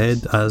Moscow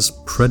said as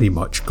pretty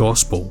much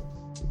gospel.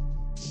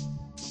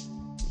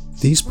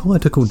 These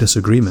political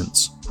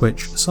disagreements,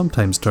 which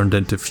sometimes turned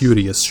into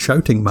furious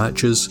shouting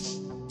matches,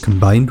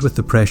 combined with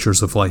the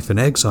pressures of life in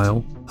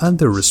exile and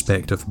their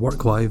respective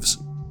work lives,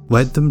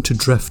 led them to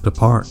drift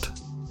apart.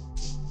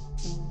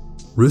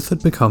 Ruth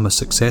had become a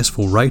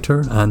successful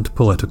writer and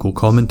political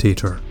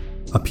commentator,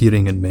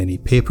 appearing in many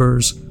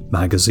papers,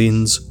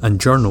 magazines, and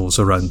journals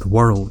around the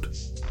world.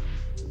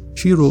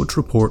 She wrote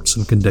reports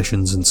on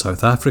conditions in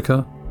South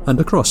Africa, and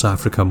across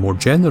Africa more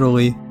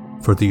generally,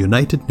 for the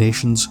United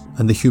Nations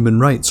and the human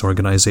rights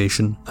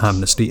organisation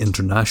Amnesty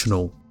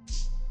International.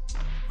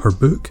 Her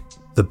book,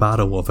 The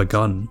Barrel of a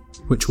Gun,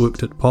 which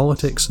looked at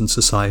politics and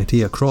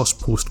society across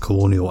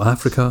post-colonial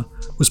Africa,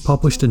 was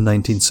published in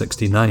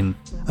 1969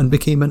 and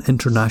became an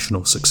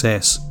international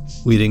success,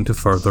 leading to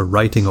further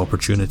writing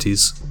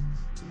opportunities.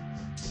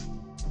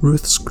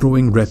 Ruth's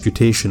growing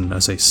reputation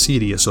as a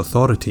serious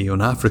authority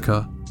on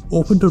Africa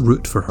opened a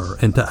route for her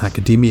into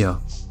academia.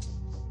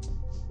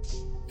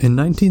 In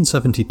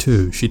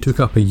 1972, she took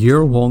up a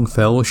year-long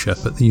fellowship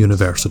at the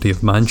University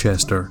of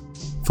Manchester,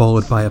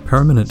 followed by a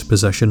permanent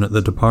position at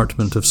the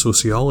Department of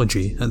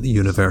Sociology at the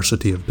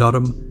University of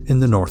Durham in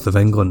the north of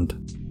England.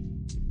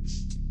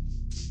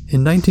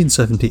 In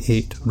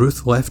 1978,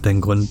 Ruth left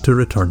England to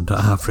return to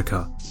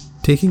Africa,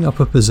 taking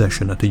up a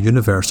position at a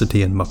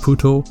university in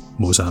Maputo,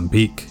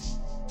 Mozambique.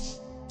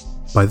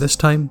 By this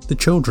time, the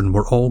children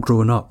were all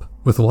grown up,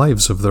 with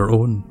lives of their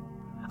own,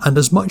 and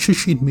as much as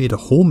she'd made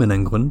a home in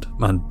England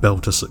and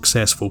built a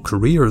successful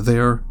career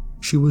there,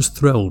 she was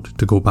thrilled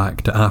to go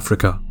back to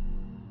Africa.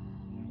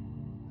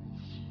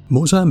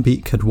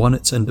 Mozambique had won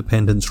its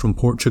independence from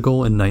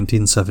Portugal in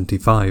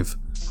 1975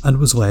 and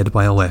was led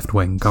by a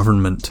left-wing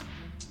government.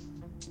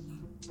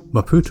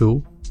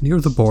 Maputo,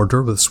 near the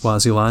border with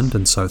Swaziland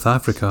and South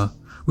Africa,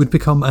 would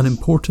become an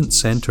important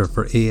centre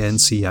for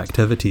ANC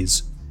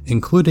activities,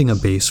 including a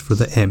base for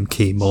the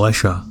MK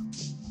militia.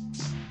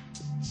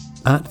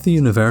 At the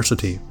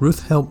university,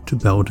 Ruth helped to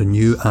build a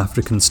new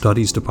African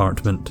Studies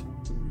department.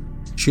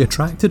 She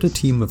attracted a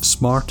team of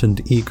smart and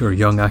eager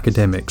young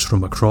academics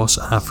from across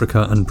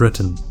Africa and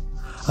Britain,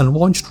 and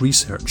launched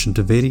research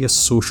into various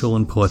social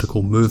and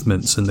political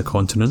movements in the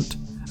continent,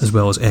 as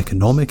well as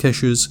economic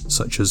issues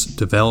such as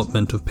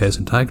development of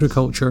peasant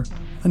agriculture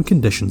and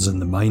conditions in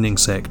the mining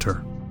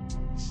sector.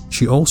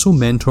 She also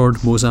mentored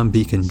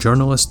Mozambican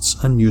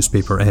journalists and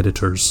newspaper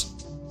editors.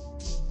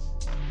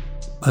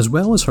 As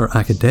well as her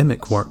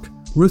academic work,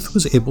 Ruth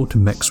was able to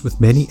mix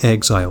with many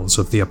exiles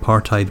of the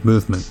apartheid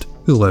movement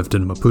who lived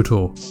in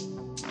Maputo.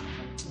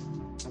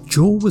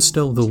 Jo was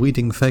still the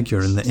leading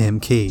figure in the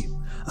MK,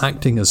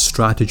 acting as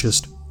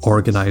strategist,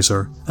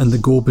 organiser, and the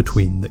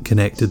go-between that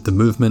connected the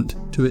movement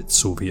to its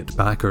Soviet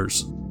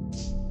backers.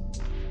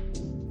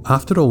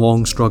 After a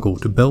long struggle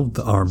to build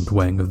the armed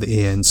wing of the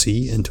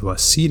ANC into a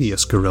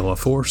serious guerrilla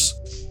force,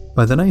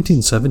 by the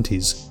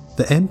 1970s,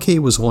 the MK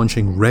was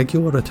launching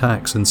regular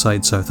attacks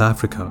inside South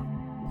Africa,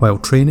 while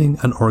training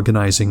and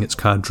organising its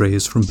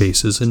cadres from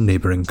bases in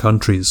neighbouring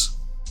countries.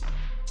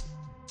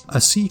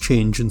 A sea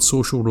change in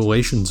social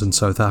relations in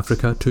South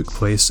Africa took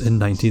place in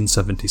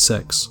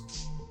 1976.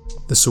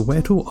 The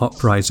Soweto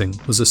Uprising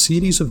was a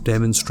series of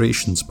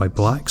demonstrations by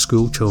black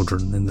school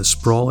children in the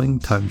sprawling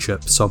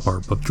township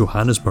suburb of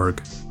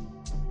Johannesburg.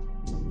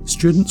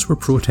 Students were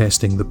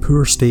protesting the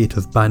poor state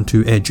of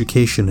Bantu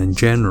education in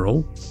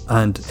general,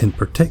 and, in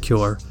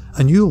particular,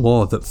 a new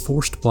law that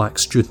forced black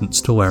students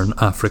to learn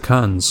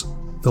Afrikaans,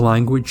 the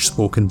language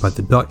spoken by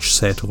the Dutch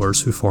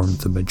settlers who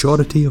formed the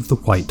majority of the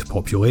white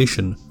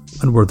population,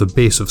 and were the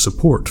base of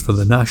support for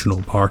the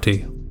National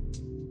Party.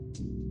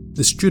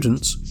 The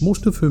students,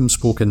 most of whom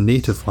spoke a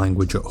native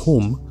language at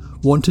home,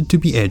 wanted to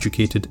be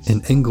educated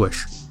in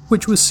English,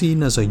 which was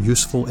seen as a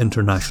useful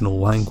international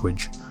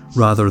language,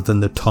 rather than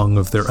the tongue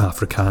of their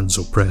Afrikaans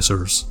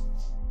oppressors.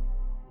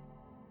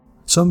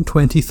 Some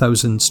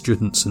 20,000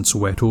 students in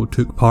Soweto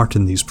took part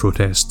in these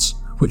protests,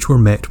 which were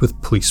met with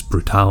police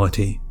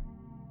brutality.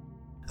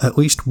 At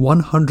least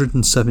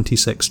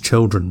 176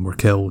 children were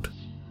killed,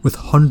 with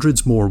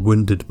hundreds more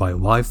wounded by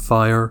live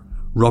fire,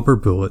 rubber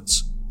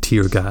bullets,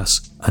 tear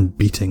gas, and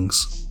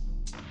beatings.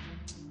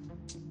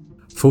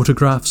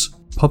 Photographs,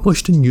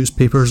 published in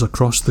newspapers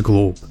across the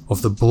globe,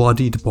 of the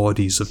bloodied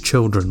bodies of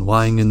children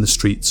lying in the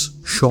streets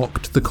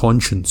shocked the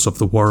conscience of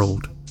the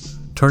world,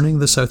 turning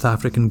the South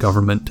African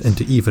government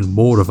into even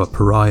more of a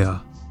pariah.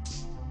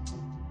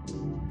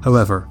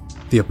 However,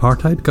 the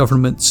apartheid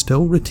government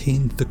still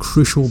retained the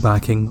crucial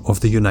backing of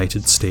the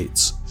United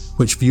States,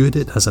 which viewed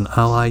it as an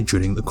ally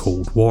during the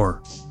Cold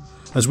War,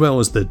 as well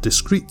as the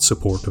discreet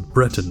support of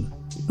Britain,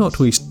 not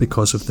least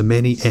because of the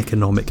many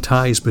economic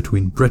ties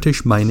between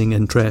British mining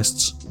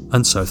interests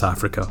and South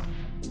Africa.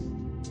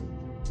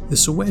 The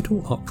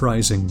Soweto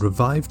Uprising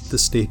revived the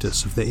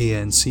status of the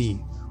ANC,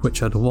 which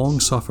had long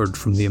suffered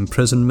from the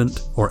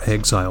imprisonment or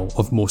exile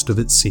of most of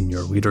its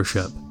senior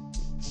leadership.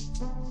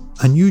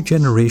 A new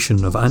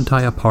generation of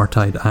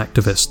anti-apartheid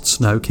activists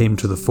now came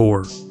to the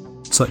fore,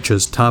 such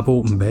as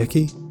Thabo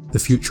Mbeki, the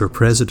future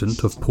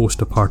president of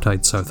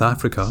post-apartheid South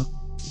Africa,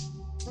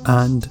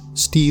 and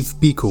Steve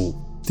Biko,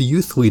 the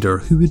youth leader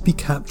who would be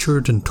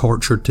captured and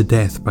tortured to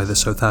death by the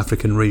South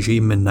African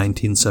regime in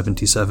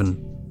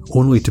 1977,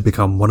 only to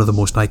become one of the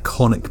most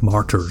iconic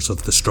martyrs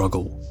of the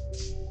struggle.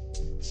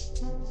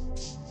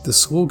 The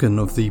slogan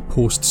of the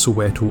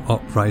post-Soweto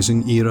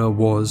Uprising era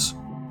was,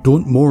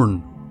 "Don't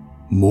mourn,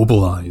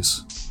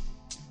 mobilise."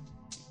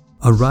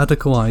 A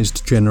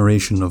radicalised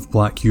generation of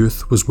black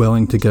youth was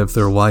willing to give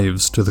their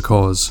lives to the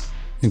cause,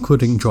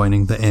 including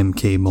joining the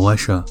MK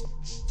militia.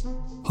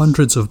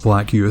 Hundreds of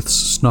black youths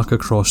snuck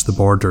across the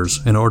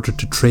borders in order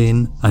to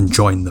train and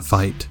join the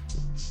fight.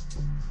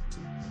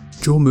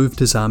 Jo moved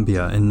to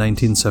Zambia in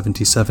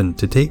 1977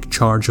 to take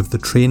charge of the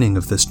training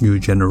of this new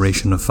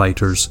generation of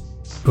fighters,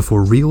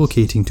 before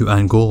relocating to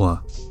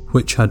Angola,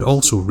 which had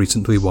also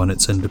recently won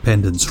its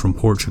independence from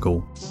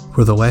Portugal,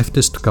 where the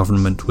leftist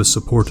government was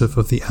supportive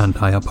of the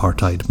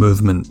anti-apartheid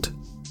movement.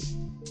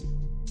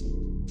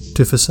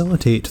 To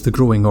facilitate the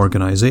growing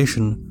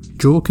organisation,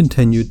 Jo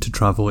continued to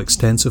travel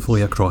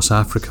extensively across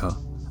Africa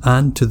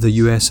and to the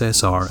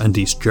USSR and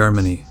East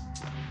Germany.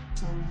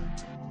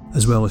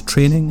 As well as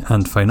training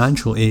and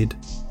financial aid,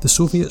 the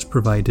Soviets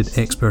provided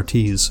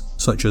expertise,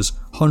 such as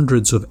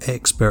hundreds of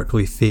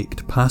expertly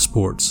faked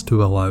passports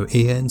to allow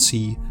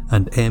ANC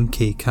and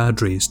MK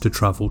cadres to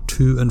travel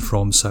to and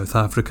from South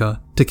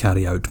Africa to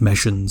carry out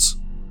missions.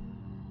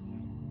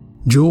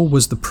 Joe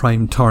was the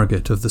prime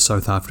target of the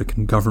South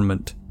African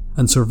government,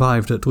 and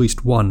survived at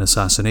least one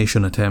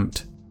assassination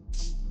attempt.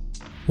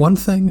 One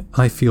thing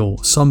I feel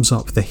sums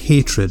up the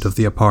hatred of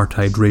the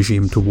apartheid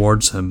regime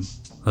towards him,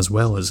 as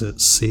well as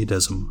its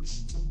sadism.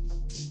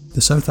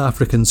 The South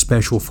African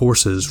Special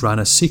Forces ran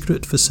a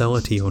secret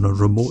facility on a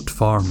remote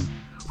farm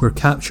where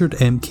captured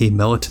MK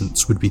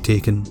militants would be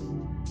taken.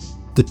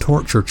 The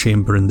torture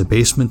chamber in the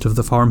basement of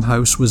the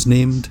farmhouse was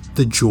named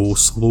the Joe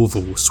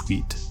Slovo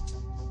Suite.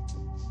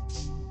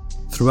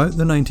 Throughout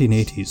the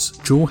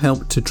 1980s, Joe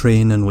helped to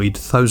train and lead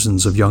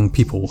thousands of young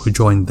people who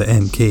joined the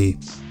MK.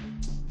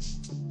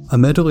 A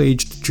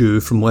middle-aged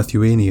Jew from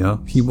Lithuania,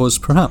 he was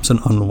perhaps an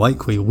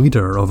unlikely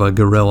leader of a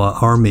guerrilla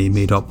army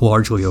made up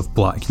largely of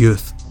black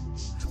youth.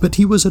 But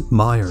he was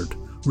admired,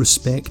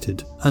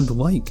 respected, and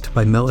liked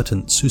by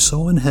militants who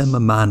saw in him a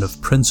man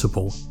of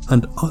principle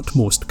and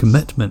utmost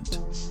commitment.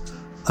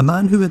 A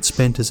man who had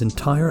spent his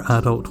entire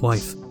adult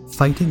life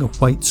fighting a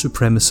white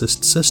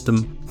supremacist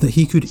system that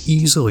he could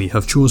easily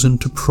have chosen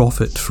to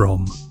profit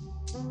from.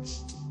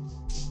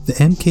 The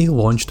MK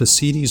launched a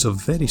series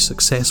of very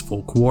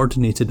successful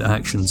coordinated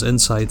actions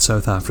inside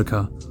South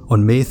Africa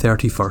on May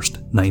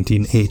 31st,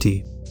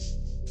 1980.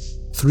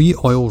 3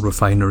 oil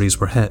refineries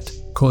were hit,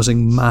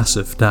 causing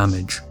massive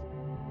damage.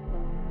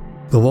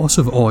 The loss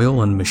of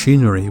oil and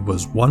machinery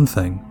was one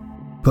thing,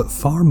 but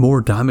far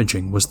more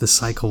damaging was the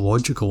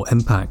psychological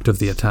impact of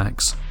the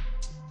attacks.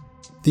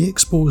 They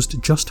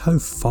exposed just how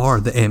far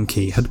the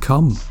MK had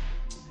come.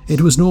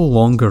 It was no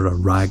longer a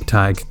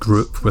ragtag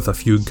group with a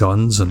few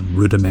guns and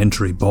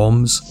rudimentary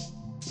bombs.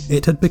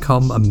 It had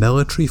become a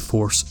military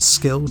force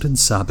skilled in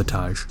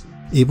sabotage,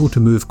 able to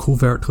move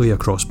covertly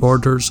across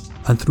borders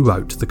and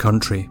throughout the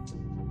country.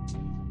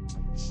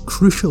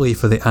 Crucially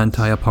for the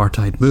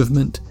anti-apartheid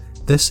movement,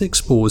 this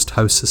exposed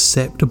how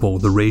susceptible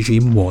the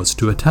regime was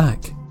to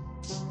attack.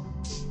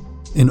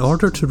 In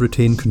order to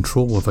retain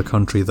control of a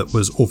country that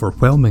was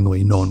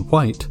overwhelmingly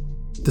non-white,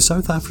 the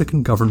South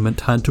African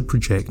government had to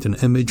project an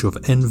image of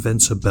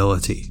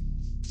invincibility.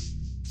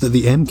 That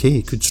the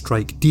MK could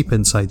strike deep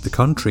inside the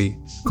country,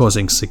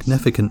 causing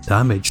significant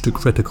damage to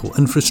critical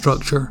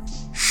infrastructure,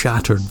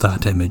 shattered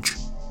that image.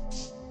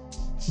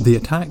 The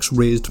attacks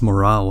raised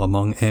morale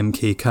among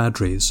MK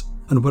cadres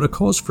and were a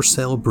cause for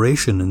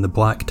celebration in the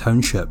black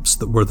townships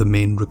that were the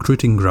main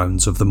recruiting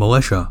grounds of the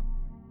militia.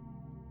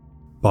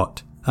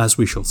 But, as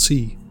we shall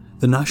see,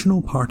 the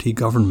National Party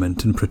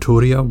government in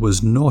Pretoria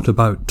was not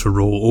about to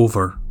roll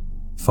over.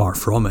 Far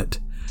from it.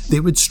 They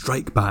would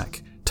strike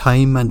back,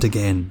 time and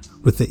again,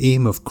 with the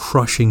aim of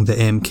crushing the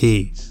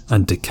MK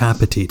and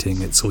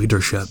decapitating its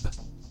leadership.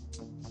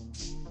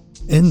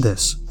 In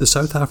this, the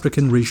South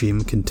African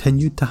regime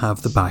continued to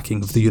have the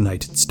backing of the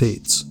United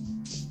States.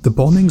 The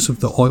bombings of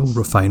the oil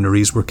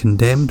refineries were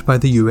condemned by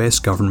the US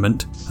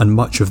government and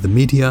much of the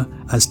media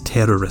as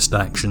terrorist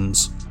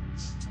actions.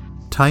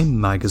 Time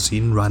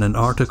magazine ran an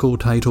article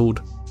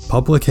titled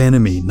 "Public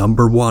Enemy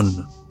Number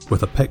 1"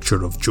 with a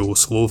picture of Joe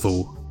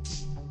Slovo.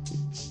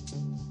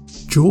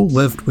 Joe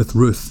lived with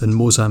Ruth in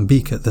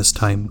Mozambique at this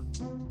time,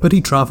 but he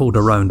travelled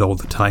around all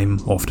the time,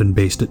 often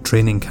based at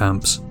training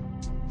camps.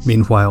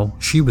 Meanwhile,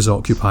 she was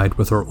occupied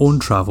with her own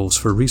travels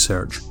for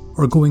research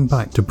or going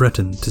back to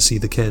Britain to see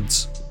the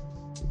kids.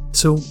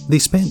 So they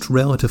spent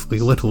relatively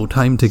little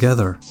time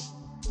together.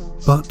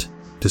 But,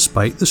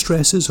 despite the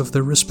stresses of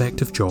their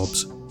respective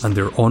jobs and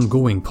their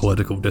ongoing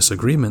political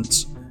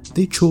disagreements,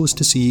 they chose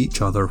to see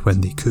each other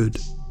when they could,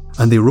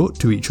 and they wrote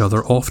to each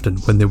other often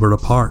when they were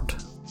apart.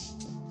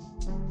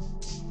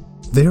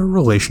 Their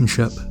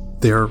relationship,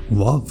 their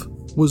love,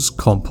 was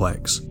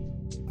complex,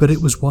 but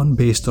it was one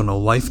based on a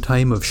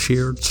lifetime of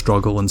shared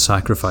struggle and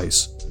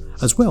sacrifice,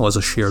 as well as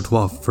a shared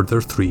love for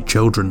their 3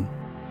 children.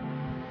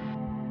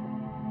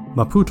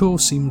 Maputo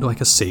seemed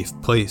like a safe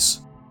place.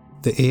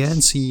 The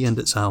ANC and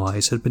its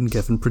allies had been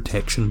given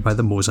protection by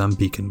the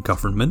Mozambican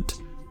government,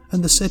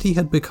 and the city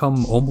had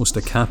become almost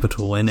a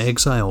capital in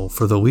exile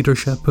for the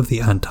leadership of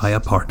the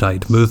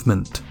anti-apartheid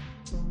movement.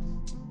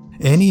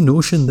 Any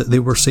notion that they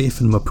were safe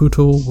in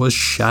Maputo was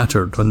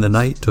shattered on the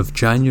night of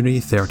January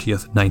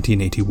 30th,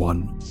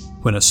 1981,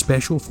 when a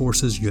Special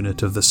Forces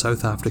unit of the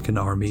South African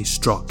Army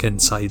struck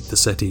inside the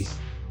city.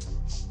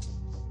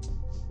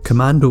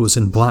 Commandos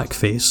in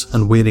blackface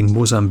and wearing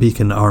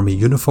Mozambican army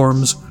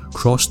uniforms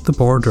crossed the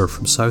border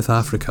from South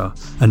Africa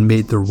and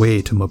made their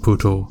way to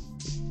Maputo.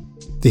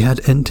 They had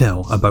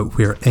intel about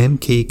where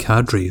MK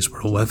cadres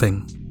were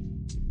living.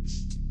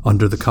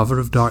 Under the cover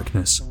of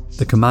darkness,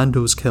 the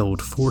commandos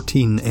killed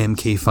 14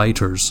 MK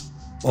fighters,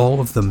 all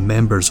of them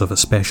members of a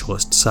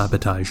specialist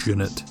sabotage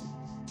unit.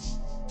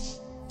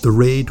 The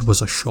raid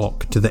was a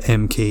shock to the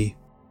MK,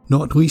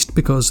 not least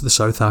because the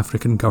South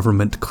African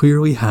government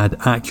clearly had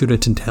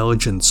accurate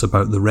intelligence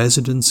about the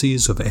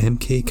residencies of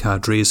MK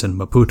cadres in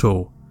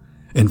Maputo,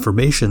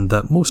 information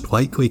that most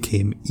likely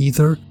came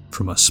either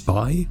from a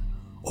spy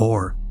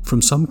or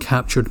from some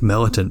captured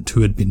militant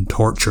who had been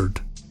tortured.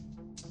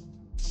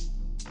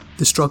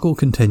 The struggle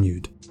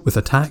continued, with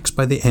attacks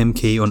by the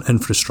MK on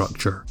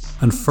infrastructure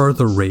and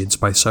further raids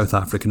by South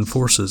African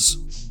forces.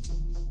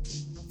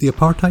 The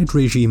apartheid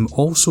regime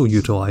also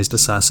utilised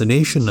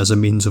assassination as a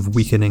means of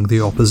weakening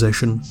the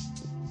opposition.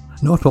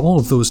 Not all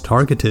of those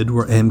targeted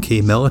were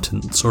MK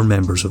militants or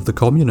members of the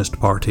Communist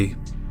Party.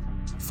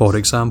 For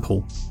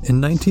example, in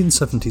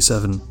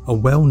 1977, a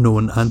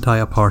well-known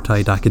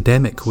anti-apartheid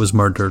academic was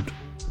murdered.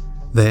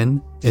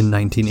 Then, in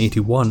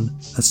 1981,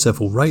 a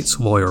civil rights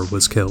lawyer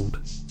was killed.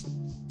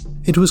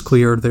 It was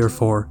clear,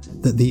 therefore,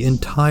 that the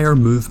entire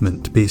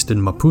movement based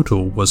in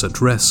Maputo was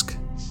at risk.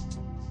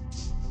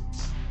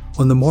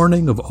 On the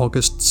morning of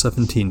August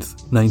 17,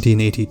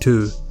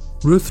 1982,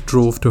 Ruth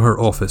drove to her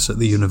office at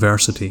the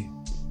university.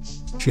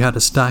 She had a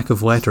stack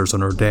of letters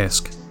on her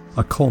desk,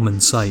 a common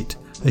sight,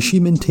 as she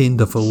maintained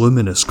a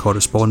voluminous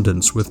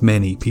correspondence with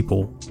many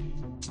people.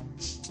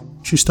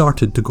 She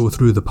started to go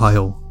through the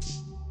pile.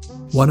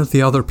 One of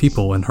the other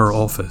people in her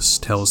office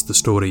tells the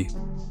story.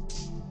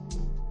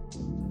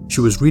 She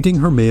was reading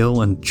her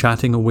mail and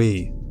chatting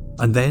away,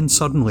 and then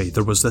suddenly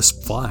there was this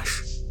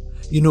flash.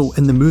 You know,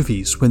 in the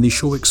movies, when they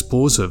show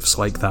explosives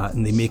like that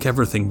and they make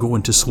everything go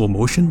into slow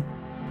motion,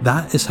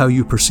 that is how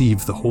you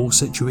perceive the whole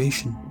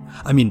situation.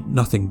 I mean,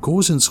 nothing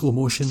goes in slow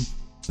motion,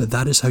 but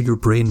that is how your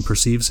brain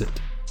perceives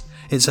it.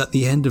 It's at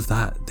the end of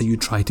that you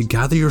try to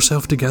gather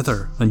yourself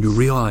together and you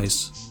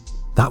realise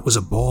that was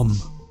a bomb.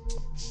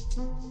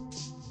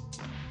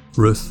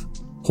 Ruth,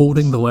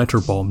 holding the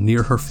letter bomb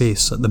near her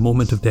face at the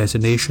moment of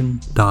detonation,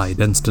 died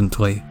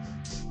instantly.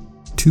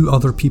 2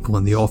 other people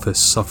in the office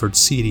suffered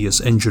serious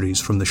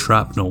injuries from the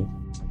shrapnel.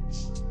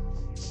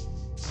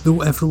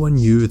 Though everyone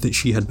knew that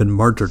she had been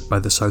murdered by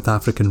the South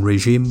African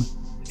regime,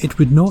 it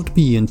would not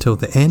be until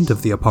the end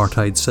of the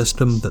apartheid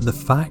system that the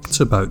facts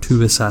about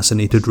who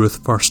assassinated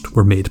Ruth first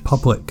were made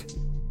public.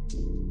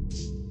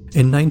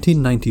 In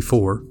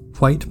 1994,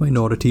 white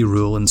minority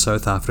rule in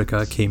South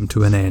Africa came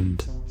to an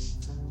end.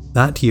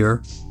 That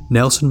year,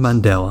 Nelson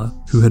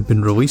Mandela, who had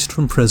been released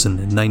from prison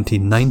in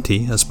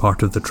 1990 as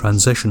part of the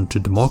transition to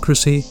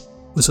democracy,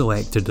 was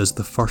elected as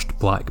the first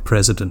black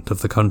president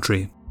of the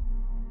country.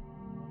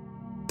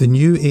 The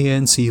new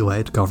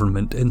ANC-led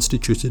government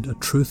instituted a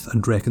Truth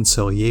and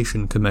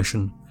Reconciliation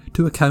Commission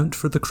to account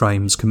for the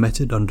crimes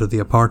committed under the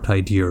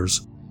apartheid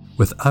years,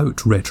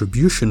 without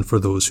retribution for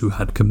those who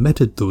had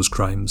committed those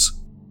crimes.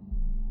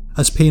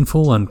 As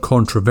painful and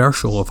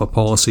controversial of a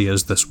policy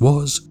as this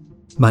was,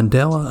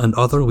 Mandela and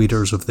other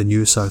leaders of the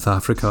new South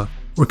Africa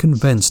were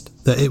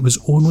convinced that it was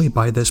only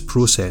by this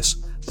process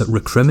that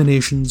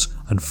recriminations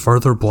and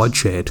further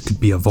bloodshed could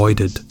be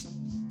avoided.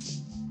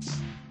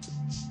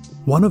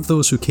 One of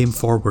those who came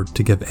forward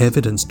to give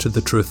evidence to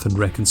the Truth and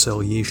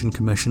Reconciliation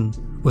Commission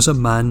was a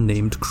man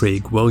named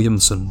Craig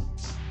Williamson.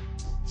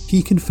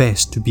 He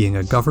confessed to being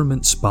a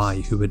government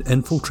spy who had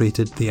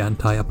infiltrated the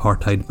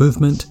anti-apartheid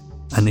movement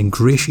and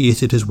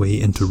ingratiated his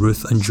way into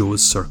Ruth and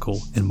Joe's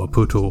circle in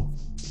Maputo.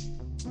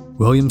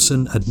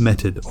 Williamson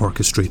admitted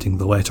orchestrating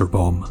the letter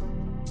bomb.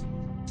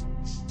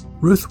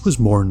 Ruth was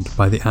mourned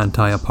by the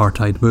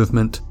anti-apartheid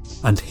movement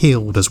and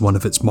hailed as one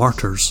of its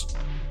martyrs.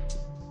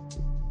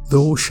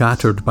 Though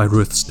shattered by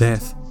Ruth's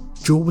death,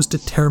 Joe was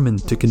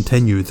determined to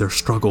continue their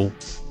struggle.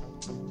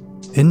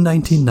 In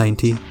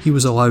 1990, he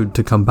was allowed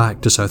to come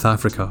back to South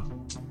Africa.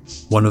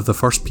 One of the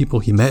first people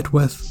he met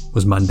with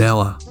was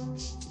Mandela.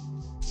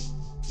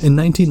 In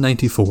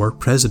 1994,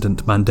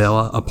 President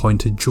Mandela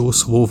appointed Joe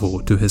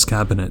Slovo to his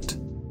cabinet.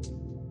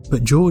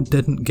 But Joe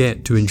didn't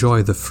get to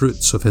enjoy the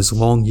fruits of his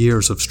long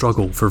years of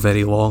struggle for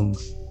very long.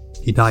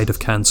 He died of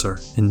cancer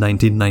in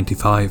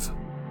 1995.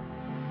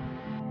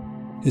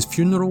 His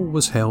funeral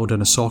was held in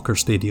a soccer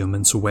stadium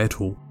in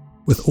Soweto,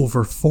 with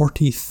over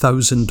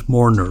 40,000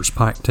 mourners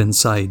packed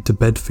inside to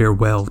bid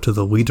farewell to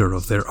the leader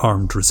of their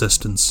armed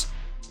resistance.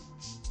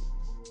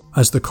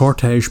 As the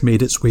cortege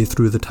made its way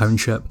through the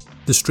township,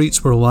 the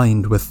streets were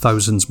lined with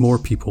thousands more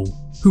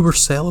people who were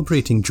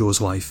celebrating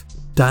Joe's life,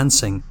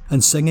 dancing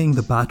and singing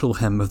the battle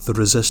hymn of the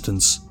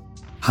resistance,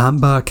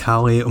 Hamba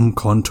Kale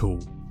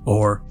Umkhonto,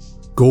 or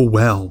Go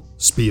Well,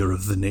 Spear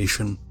of the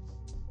Nation.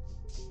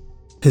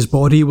 His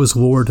body was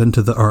lowered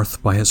into the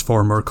earth by his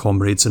former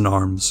comrades in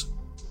arms.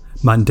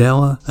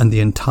 Mandela and the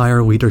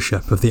entire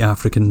leadership of the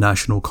African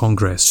National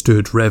Congress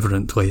stood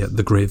reverently at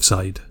the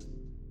graveside.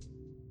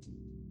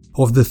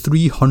 Of the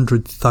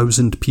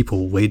 300,000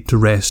 people laid to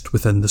rest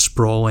within the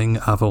sprawling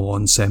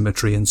Avalon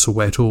Cemetery in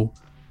Soweto,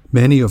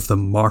 many of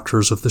them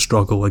martyrs of the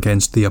struggle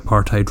against the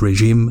apartheid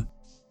regime,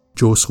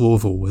 Joe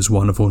Slovo is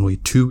one of only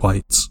 2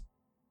 whites.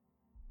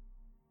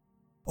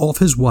 Of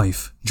his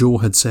wife, Joe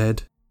had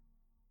said,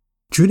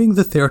 "During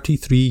the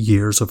 33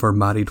 years of our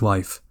married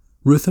life,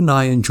 Ruth and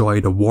I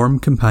enjoyed a warm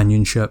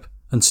companionship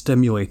and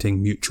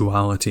stimulating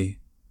mutuality.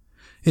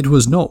 It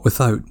was not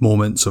without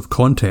moments of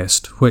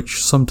contest,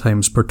 which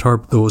sometimes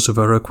perturbed those of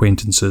our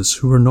acquaintances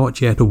who were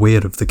not yet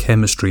aware of the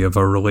chemistry of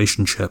our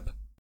relationship.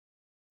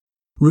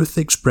 Ruth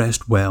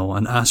expressed well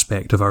an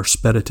aspect of our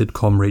spirited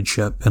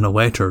comradeship in a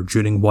letter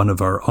during one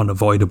of our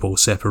unavoidable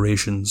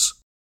separations.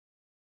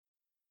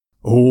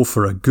 Oh,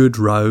 for a good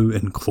row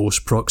in close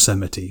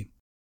proximity.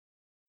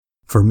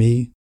 For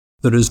me,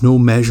 there is no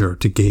measure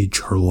to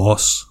gauge her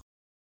loss.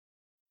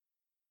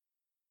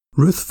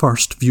 Ruth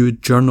first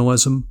viewed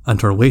journalism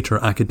and her later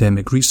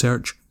academic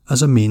research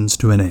as a means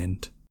to an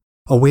end,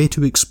 a way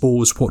to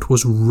expose what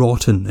was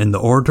rotten in the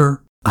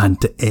order and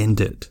to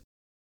end it.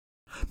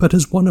 But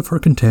as one of her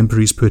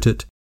contemporaries put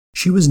it,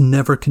 she was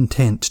never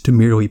content to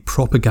merely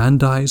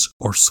propagandise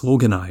or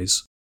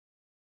sloganise.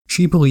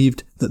 She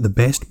believed that the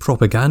best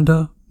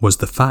propaganda was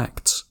the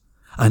facts,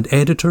 and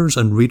editors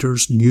and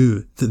readers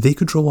knew that they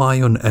could rely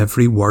on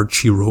every word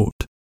she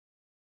wrote.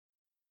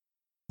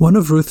 One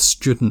of Ruth's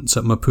students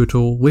at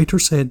Maputo later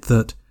said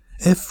that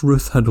if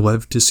Ruth had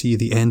lived to see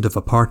the end of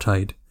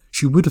apartheid,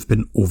 she would have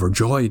been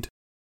overjoyed.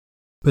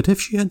 But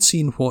if she had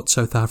seen what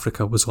South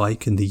Africa was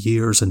like in the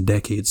years and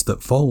decades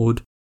that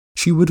followed,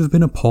 she would have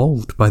been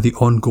appalled by the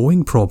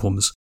ongoing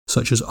problems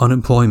such as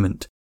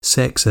unemployment,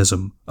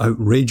 sexism,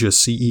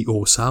 outrageous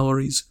CEO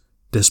salaries,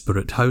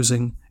 disparate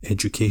housing,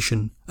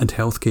 education and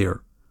healthcare,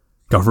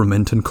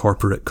 government and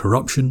corporate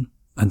corruption,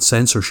 and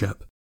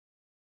censorship.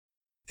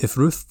 If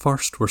Ruth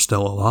First were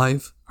still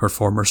alive, her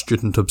former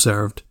student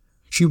observed,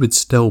 she would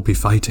still be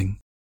fighting,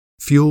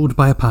 fueled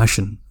by a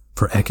passion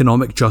for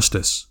economic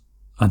justice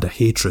and a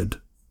hatred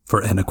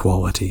for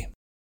inequality.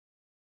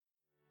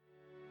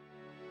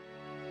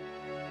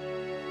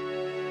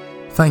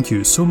 Thank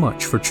you so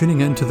much for tuning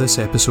in to this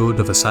episode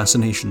of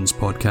Assassinations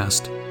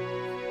Podcast.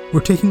 We're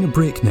taking a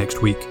break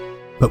next week,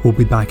 but we'll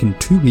be back in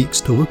 2 weeks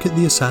to look at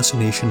the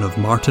assassination of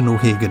Martin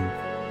O'Hagan,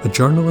 a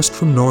journalist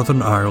from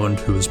Northern Ireland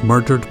who was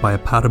murdered by a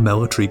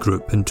paramilitary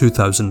group in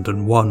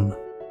 2001.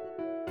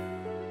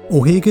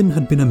 O'Hagan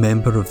had been a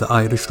member of the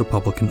Irish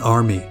Republican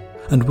Army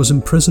and was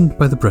imprisoned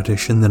by the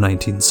British in the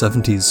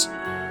 1970s.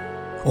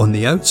 On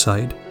the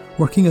outside,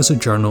 working as a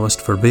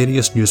journalist for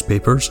various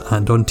newspapers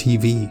and on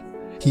TV,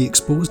 he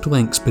exposed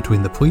links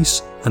between the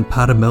police and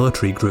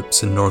paramilitary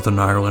groups in Northern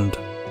Ireland.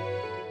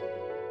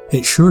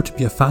 It's sure to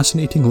be a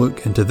fascinating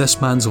look into this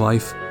man's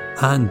life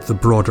and the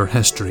broader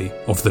history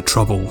of the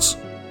Troubles.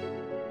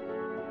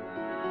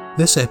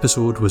 This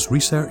episode was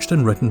researched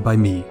and written by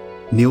me,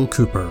 Neil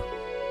Cooper.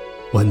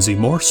 Lindsay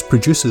Morse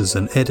produces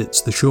and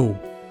edits the show.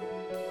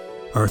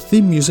 Our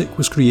theme music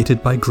was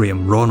created by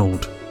Graham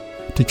Ronald.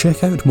 To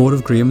check out more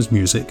of Graham's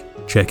music,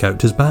 check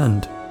out his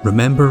band,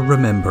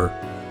 Remember.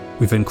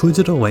 We've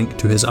included a link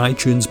to his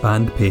iTunes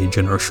band page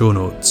in our show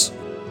notes.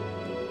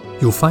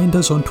 You'll find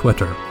us on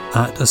Twitter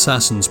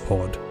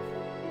 @AssassinsPod.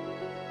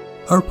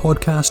 Our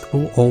podcast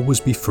will always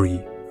be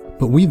free,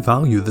 but we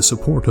value the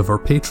support of our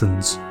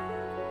patrons.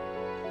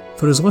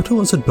 For as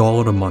little as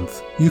 $1 a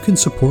month, you can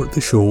support the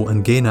show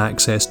and gain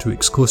access to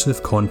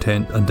exclusive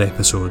content and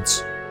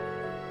episodes.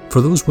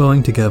 For those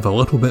willing to give a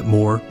little bit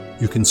more,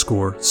 you can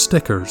score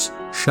stickers,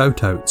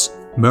 shoutouts,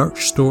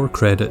 merch store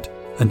credit,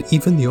 and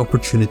even the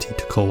opportunity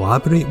to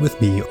collaborate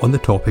with me on the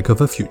topic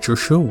of a future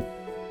show.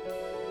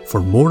 For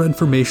more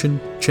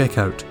information, check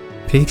out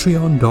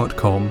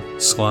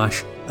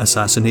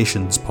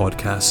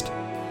patreon.com/assassinationspodcast.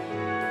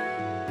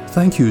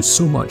 Thank you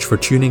so much for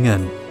tuning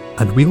in,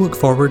 and we look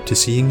forward to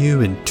seeing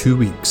you in 2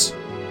 weeks.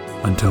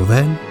 Until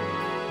then,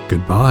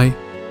 goodbye.